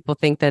lot of people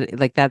think that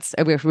like that's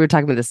we were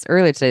talking about this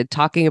earlier today,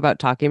 talking about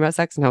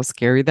sex and how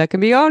scary that can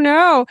be. Oh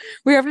no,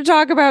 we have to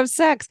talk about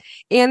sex,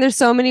 and there's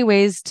so many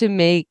ways to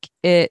make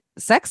it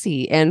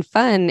sexy and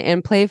fun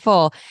and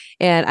playful.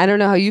 And I don't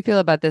know how you feel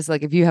about this.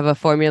 Like if you have a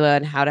formula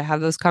and how to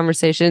have those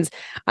conversations,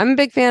 I'm a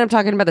big fan of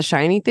talking about the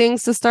shiny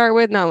things to start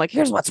with, not like,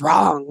 here's what's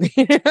wrong,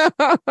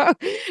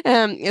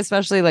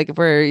 especially like if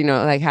we're,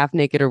 like half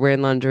naked or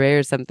wearing lingerie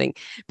or something,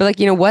 but like,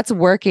 what's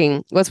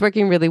working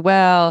really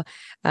well.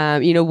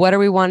 What are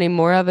we wanting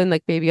more of? And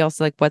like, maybe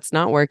also like what's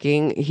not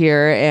working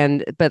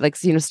here. But like,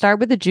 start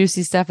with the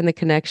juicy stuff and the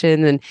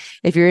connection. And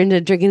if you're into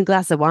drinking a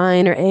glass of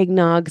wine or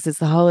eggnog, because it's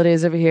the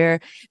holidays over here,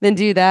 then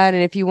do that.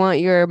 And if you want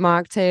your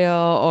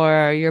mocktail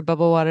or your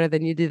bubble water,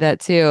 then you do that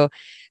too.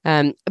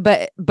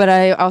 But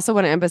I also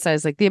want to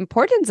emphasize like the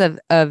importance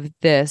of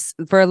this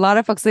for a lot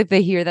of folks. If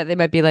they hear that, they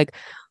might be like,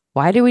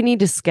 why do we need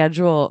to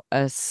schedule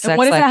a sex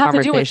what does life that have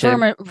to do with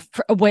firm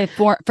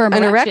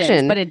an erections?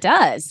 erection? But it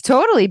does.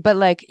 Totally. But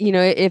like,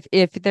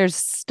 if there's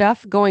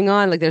stuff going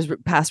on, like there's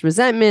past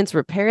resentments,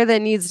 repair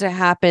that needs to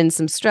happen,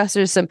 some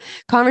stressors, some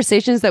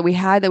conversations that we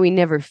had that we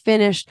never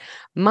finished,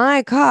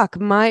 my cock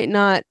might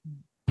not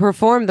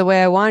perform the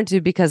way I wanted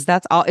to, because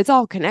it's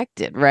all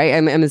connected, right?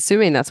 I'm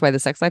assuming that's why the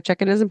sex life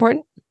check-in is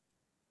important.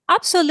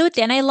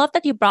 Absolutely. And I love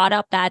that you brought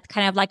up that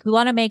kind of like, we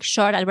want to make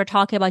sure that we're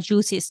talking about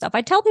juicy stuff.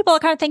 I tell people, I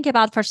kind of think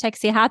about for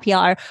sexy happy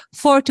hour,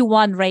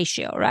 4-to-1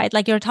 ratio, right?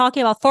 Like you're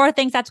talking about 4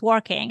 things that's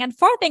working, and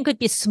 4 things could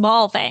be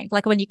small things.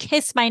 Like when you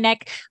kiss my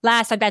neck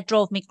last time, that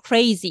drove me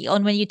crazy.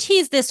 And when you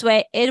tease this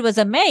way, it was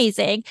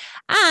amazing.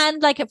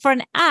 And like for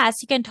an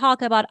ass, you can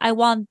talk about, I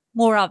want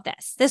more of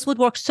this. This would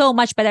work so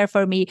much better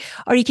for me.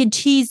 Or you can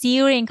tease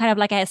during kind of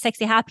like a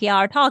sexy happy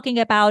hour, talking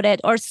about it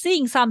or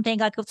seeing something.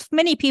 Like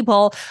many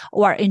people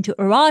who are into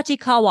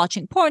erotica,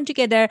 watching porn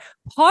together,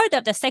 part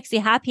of the sexy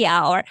happy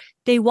hour,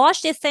 they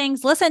watch these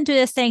things, listen to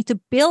these things to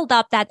build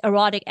up that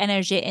erotic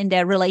energy in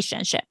their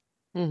relationship.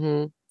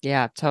 Mm-hmm.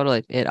 Yeah,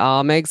 totally. It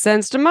all makes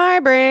sense to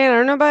my brain. I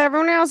don't know about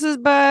everyone else's,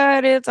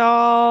 but it's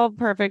all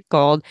perfect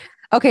gold.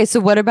 Okay, so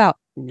what about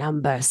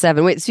number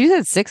 7? Wait, so you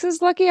said 6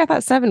 is lucky? I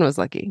thought 7 was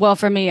lucky. Well,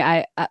 for me,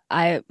 I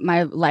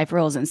my life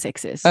rolls in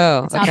 6s.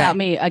 Oh, it's not about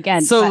me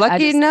again. So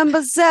lucky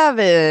number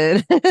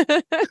 7.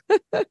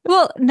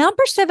 Well,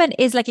 number 7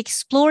 is like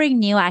exploring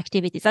new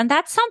activities, and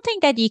that's something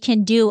that you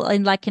can do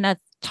in like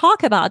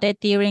talk about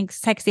it during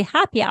sexy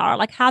happy hour,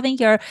 like having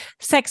your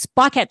sex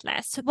bucket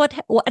list.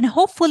 And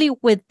hopefully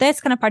with this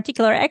kind of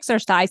particular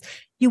exercise,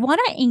 you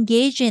want to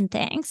engage in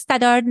things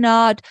that are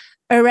not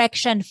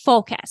erection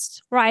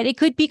focused, right? It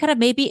could be kind of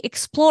maybe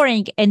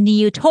exploring a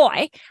new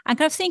toy and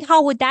kind of seeing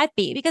how would that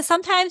be? Because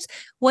sometimes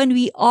when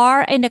we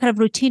are in the kind of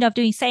routine of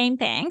doing same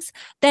things,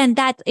 then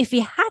that if we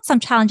had some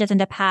challenges in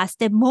the past,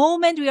 the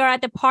moment we are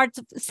at the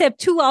step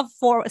 2 of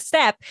 4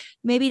 step,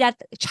 maybe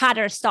that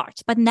chatter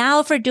starts. But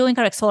now if we're doing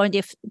kind of exploring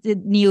the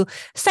new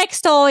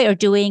sex toy or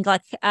doing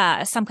like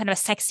some kind of a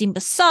sexy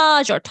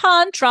massage or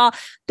tantra,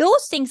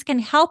 those things can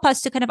help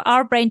us to kind of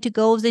our brain to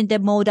go in the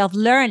mode of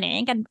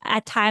learning. And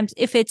at times,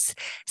 if it's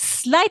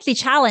slightly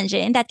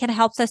challenging, that can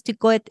help us to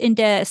go in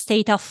the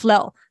state of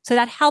flow. So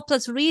that helps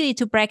us really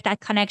to break that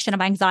connection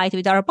of anxiety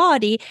with our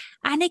body.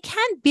 And it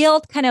can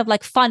build kind of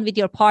like fun with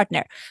your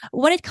partner.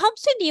 When it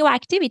comes to new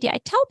activity, I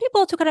tell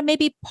people to kind of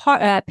maybe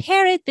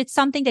pair it with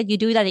something that you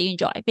do that you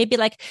enjoy. Maybe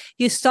like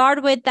you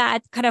start with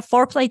that kind of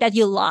foreplay that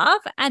you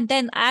love. And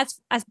then as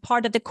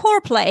part of the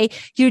core play,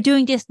 you're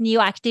doing this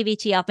new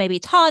activity of maybe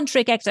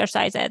tantric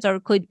exercises, or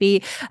it could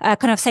be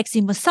kind of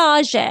sexy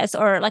massages,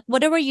 or like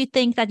whatever you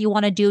think that you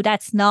want to do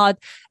that's not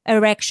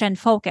erection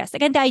focused.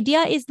 Again, the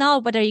idea is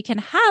not whether you can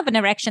have an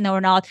erection or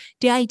not.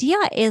 The idea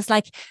is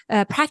like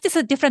practice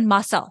a different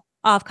muscle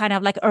of kind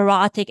of like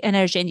erotic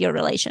energy in your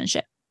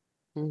relationship.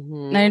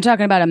 Mm-hmm. Now you're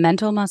talking about a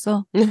mental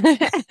muscle,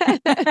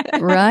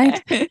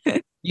 right?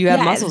 You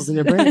have muscles in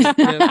your brain.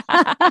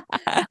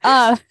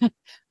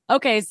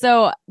 Okay,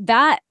 so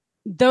that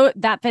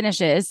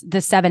finishes the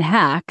 7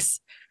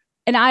 hacks.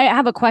 And I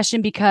have a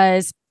question,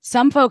 because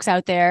some folks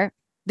out there,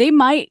 they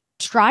might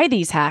try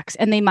these hacks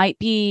and they might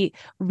be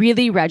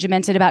really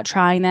regimented about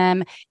trying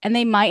them, and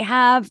they might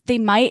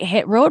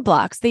hit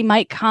roadblocks. They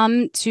might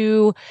come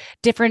to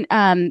different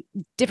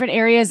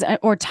areas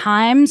or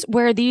times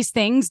where these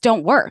things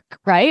don't work,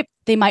 right?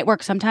 They might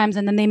work sometimes,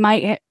 and then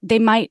they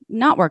might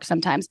not work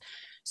sometimes.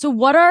 So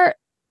what are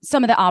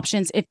some of the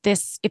options if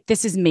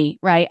this is me,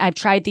 right? I've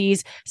tried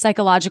these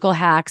psychological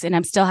hacks and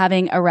I'm still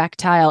having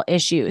erectile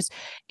issues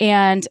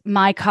and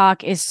my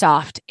cock is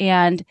soft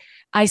and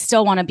I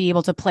still want to be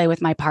able to play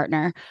with my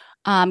partner.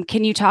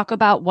 Can you talk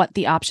about what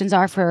the options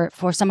are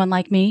for someone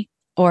like me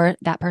or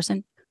that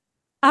person?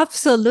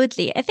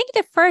 Absolutely. I think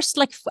the first,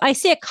 I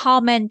see a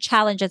common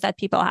challenges that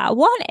people have.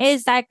 One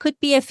is that could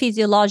be a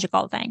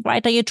physiological thing,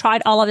 right? That you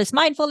tried all of this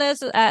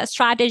mindfulness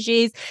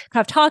strategies,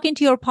 kind of talking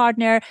to your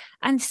partner,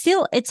 and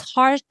still it's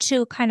hard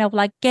to kind of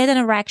like get an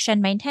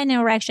erection, maintain an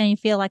erection. You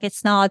feel like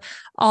it's not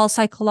all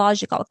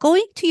psychological.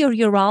 Going to your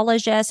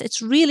urologist,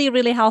 it's really,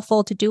 really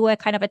helpful to do a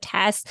kind of a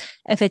test.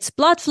 If it's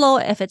blood flow,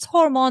 if it's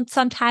hormones,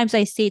 sometimes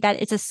I see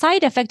that it's a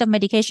side effect of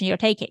medication you're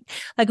taking.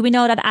 Like we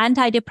know that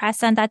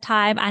antidepressant at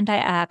time,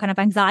 kind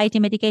of anxiety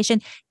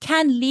medication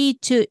can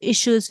lead to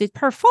issues with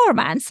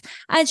performance.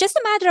 And it's just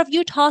a matter of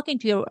you talking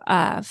to your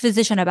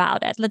physician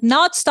about it, like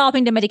not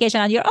stopping the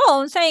medication on your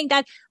own, saying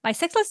that my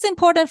sex life is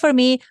important for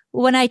me.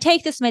 When I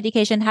take this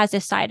medication, it has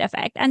this side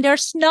effect. And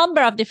there's a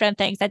number of different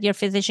things that your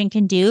physician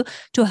can do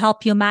to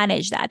help you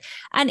manage that.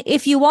 And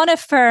if you want a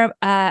firm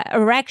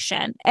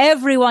erection,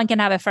 everyone can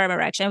have a firm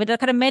erection with the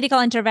kind of medical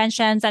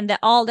interventions and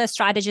all the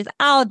strategies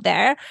out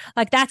there.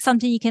 Like that's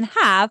something you can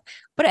have.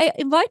 But I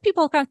invite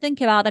people to kind of think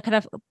about the kind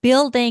of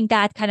building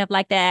that kind of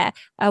like the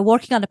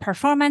working on the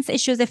performance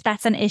issues, if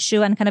that's an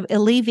issue, and kind of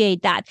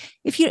alleviate that.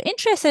 If you're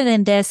interested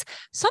in this,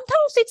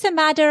 sometimes it's a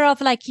matter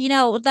of like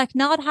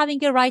not having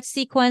the right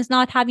sequence,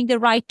 not having the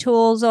right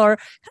tools, or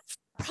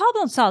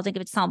problem solving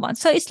with someone.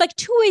 So it's like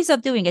two ways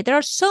of doing it. There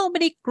are so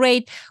many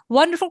great,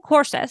 wonderful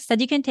courses that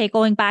you can take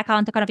going back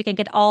on to kind of, you can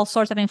get all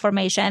sorts of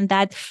information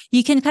that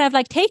you can kind of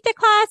like take the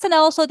class. And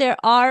also there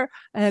are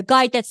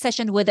guided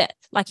sessions with it.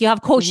 Like you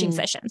have coaching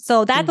sessions.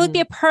 So that would be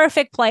a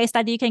perfect place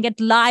that you can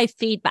get live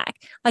feedback.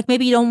 Like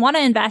maybe you don't want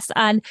to invest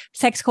on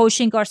sex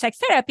coaching or sex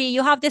therapy.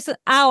 You have this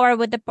hour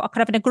with the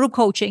kind of in a group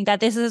coaching that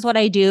this is what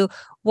I do.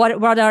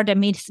 What are the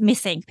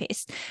missing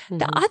piece?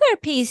 The other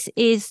piece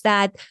is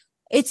that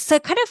it's a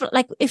kind of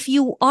like if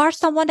you are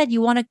someone that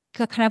you want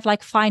to kind of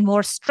like find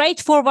more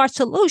straightforward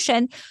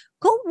solution,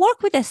 go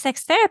work with a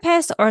sex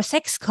therapist or a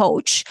sex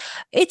coach.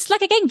 It's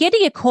like, again,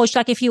 getting a coach,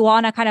 like if you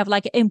want to kind of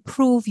like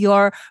improve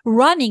your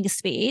running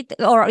speed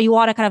or you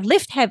want to kind of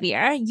lift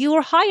heavier,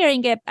 you're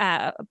hiring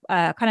a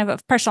kind of a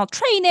personal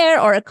trainer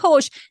or a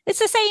coach. It's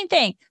the same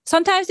thing.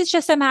 Sometimes it's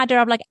just a matter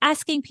of like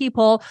asking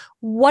people,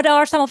 what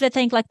are some of the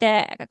things like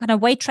the kind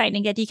of weight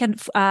training that you can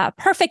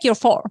perfect your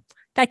form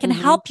that can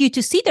help you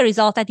to see the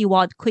result that you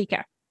want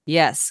quicker.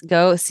 Yes,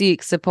 go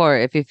seek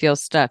support. If you feel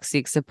stuck,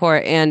 seek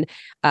support. And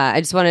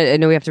I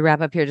know we have to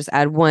wrap up here. Just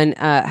add one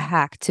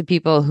hack to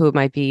people who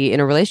might be in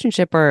a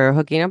relationship or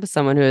hooking up with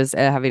someone who is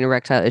having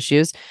erectile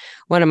issues.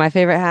 One of my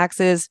favorite hacks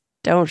is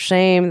don't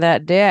shame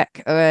that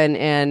dick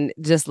and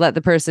just let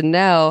the person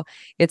know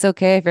it's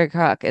okay if your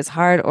cock is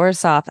hard or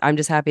soft. I'm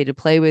just happy to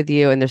play with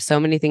you. And there's so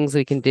many things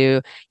we can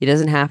do. You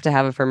doesn't have to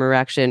have a firm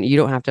erection. You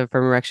don't have to have a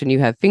firm erection. You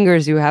have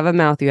fingers, you have a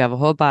mouth, you have a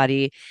whole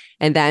body.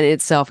 And that in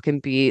itself can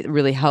be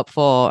really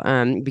helpful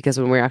because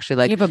when we're actually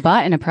like... You have a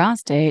butt and a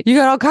prostate. You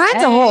got all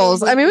kinds of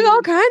holes. I mean, we got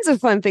all kinds of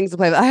fun things to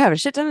play with. I have a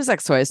shit ton of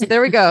sex toys. So there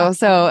we go.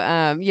 So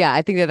yeah,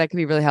 I think that can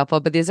be really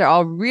helpful. But these are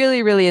all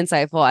really, really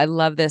insightful. I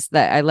love this.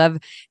 I love,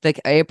 like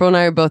April and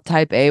I are both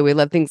type A. We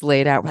love things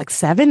laid out. We're like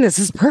 7, this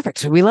is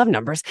perfect. We love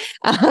numbers.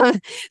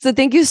 So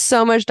thank you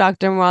so much,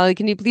 Dr. Moali.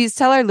 Can you please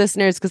tell our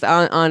listeners, because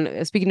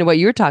on speaking to what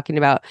you're talking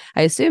about,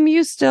 I assume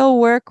you still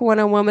work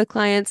one-on-one with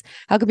clients.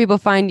 How can people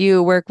find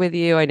you, work with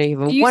you? I know you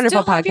have a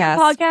wonderful podcast. Have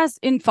your podcast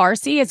in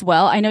Farsi as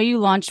well. I know you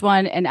launched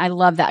one, and I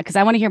love that because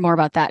I want to hear more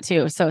about that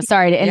too. So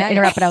sorry to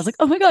interrupt, but I was like,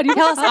 oh my God, you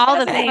tell us all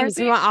the things.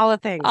 We want all the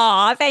things.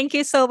 Oh, thank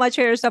you so much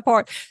for your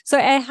support. So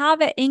I have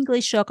an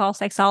English show called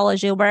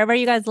Sexology. Wherever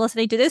you guys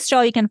listening to this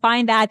show, you can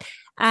find that.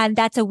 And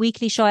that's a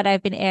weekly show that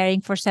I've been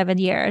airing for 7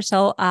 years.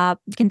 So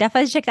you can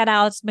definitely check that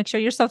out. Make sure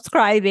you're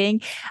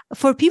subscribing.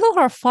 For people who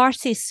are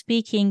Farsi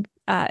speaking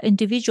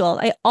individual,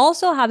 I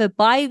also have a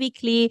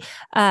bi-weekly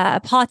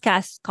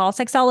podcast called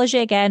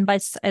Sexology again,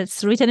 but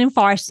it's written in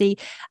Farsi.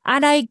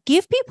 And I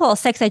give people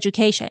sex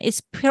education.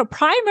 It's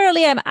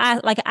primarily I'm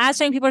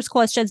answering people's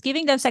questions,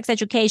 giving them sex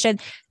education,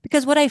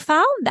 because what I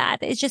found that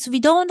it's just we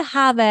don't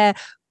have a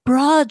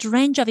broad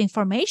range of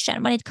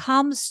information when it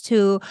comes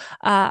to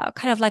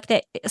kind of like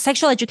the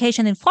sexual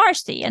education in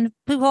Farsi. And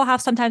people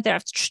have sometimes they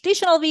have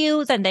traditional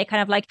views and they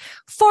kind of like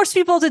force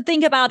people to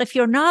think about if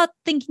you're not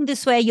thinking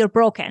this way, you're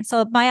broken.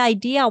 So my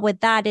idea with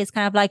that is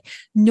kind of like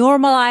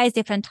normalize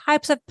different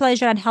types of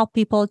pleasure and help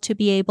people to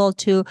be able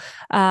to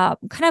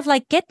kind of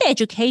like get the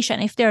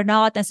education if they're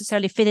not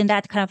necessarily fit in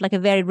that kind of like a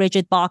very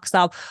rigid box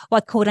of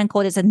what quote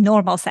unquote is a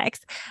normal sex.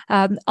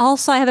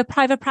 Also, I have a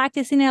private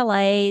practice in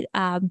LA.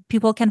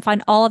 People can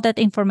find all all of that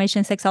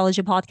information,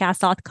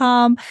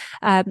 sexologypodcast.com.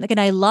 Again,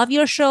 I love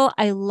your show.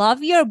 I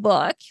love your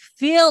book,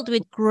 filled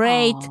with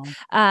great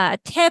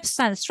tips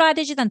and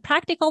strategies and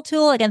practical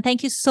tools. Again,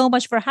 thank you so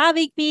much for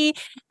having me.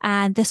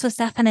 And this was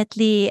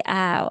definitely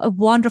a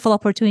wonderful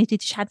opportunity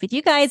to chat with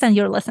you guys and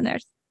your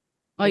listeners.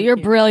 Well, you're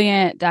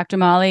brilliant, Dr.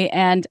 Moali.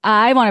 And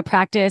I want to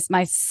practice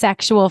my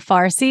sexual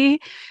Farsi.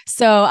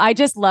 So I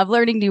just love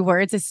learning new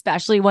words,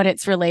 especially when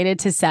it's related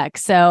to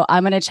sex. So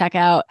I'm going to check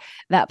out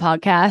that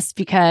podcast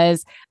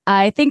because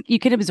I think you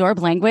can absorb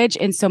language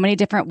in so many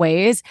different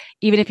ways.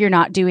 Even if you're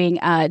not doing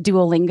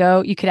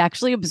Duolingo, you could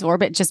actually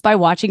absorb it just by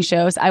watching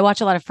shows. I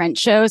watch a lot of French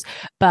shows,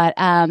 but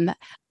I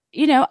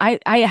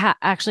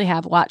actually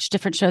have watched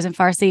different shows in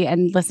Farsi,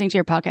 and listening to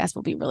your podcast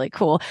will be really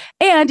cool.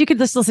 And you could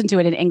just listen to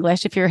it in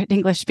English if you're an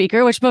English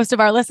speaker, which most of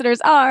our listeners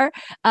are.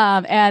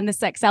 And the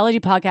Sexology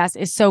podcast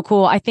is so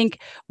cool. I think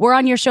we're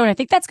on your show, and I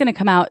think that's going to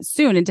come out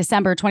soon in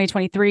December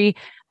 2023.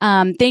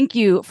 Thank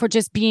you for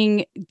just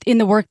being in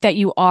the work that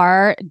you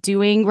are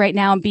doing right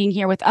now and being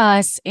here with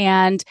us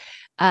and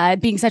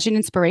being such an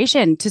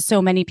inspiration to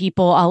so many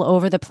people all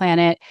over the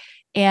planet.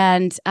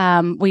 And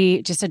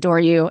we just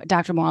adore you,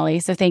 Dr.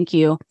 Moali. So thank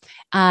you.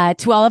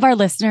 To all of our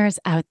listeners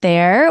out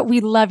there, we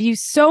love you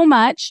so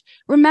much.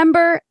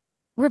 Remember,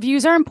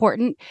 reviews are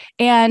important.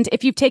 And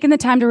if you've taken the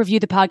time to review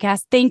the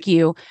podcast, thank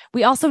you.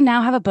 We also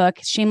now have a book,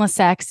 Shameless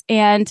Sex,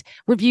 and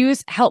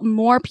reviews help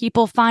more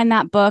people find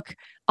that book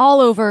all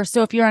over.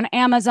 So if you're on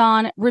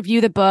Amazon, review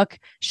the book.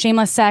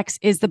 Shameless Sex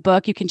is the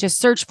book. You can just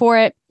search for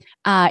it.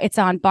 It's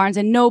on Barnes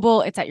and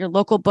Noble. It's at your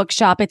local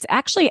bookshop. It's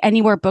actually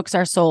anywhere books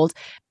are sold.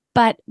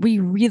 But we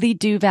really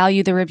do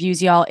value the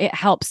reviews, y'all. It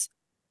helps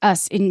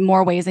us in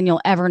more ways than you'll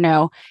ever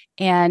know.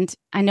 And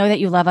I know that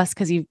you love us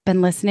because you've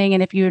been listening.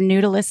 And if you're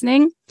new to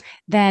listening,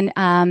 then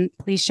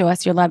please show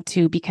us your love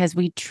too, because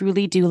we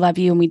truly do love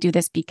you. And we do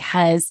this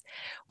because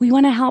we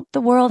want to help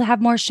the world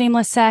have more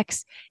shameless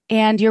sex.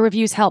 And your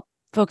reviews help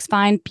folks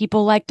find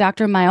people like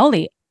Dr.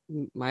 Moali.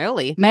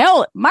 Moali.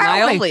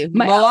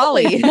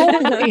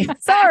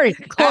 Sorry.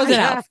 Close it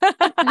out.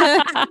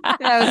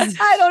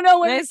 I don't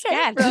know where Nice it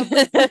came from.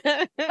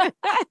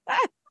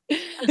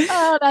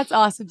 Oh, that's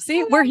awesome.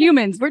 See, we're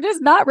humans. We're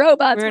just not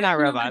robots. We're not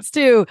robots.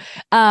 Too.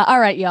 All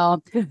right,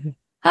 y'all.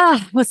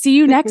 We'll see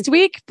you next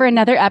week for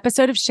another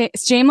episode of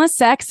Shameless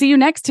Sex. See you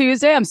next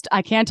Tuesday.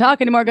 I can't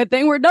talk anymore. Good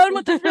thing we're done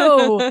with the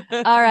show.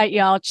 All right,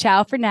 y'all.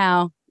 Ciao for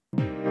now.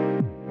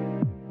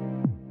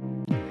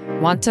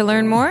 Want to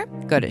learn more?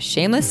 Go to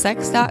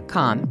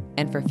shamelesssex.com,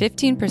 and for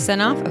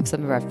 15% off of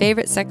some of our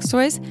favorite sex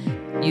toys,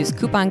 use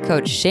coupon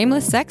code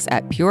shamelesssex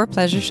at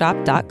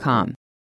purepleasureshop.com.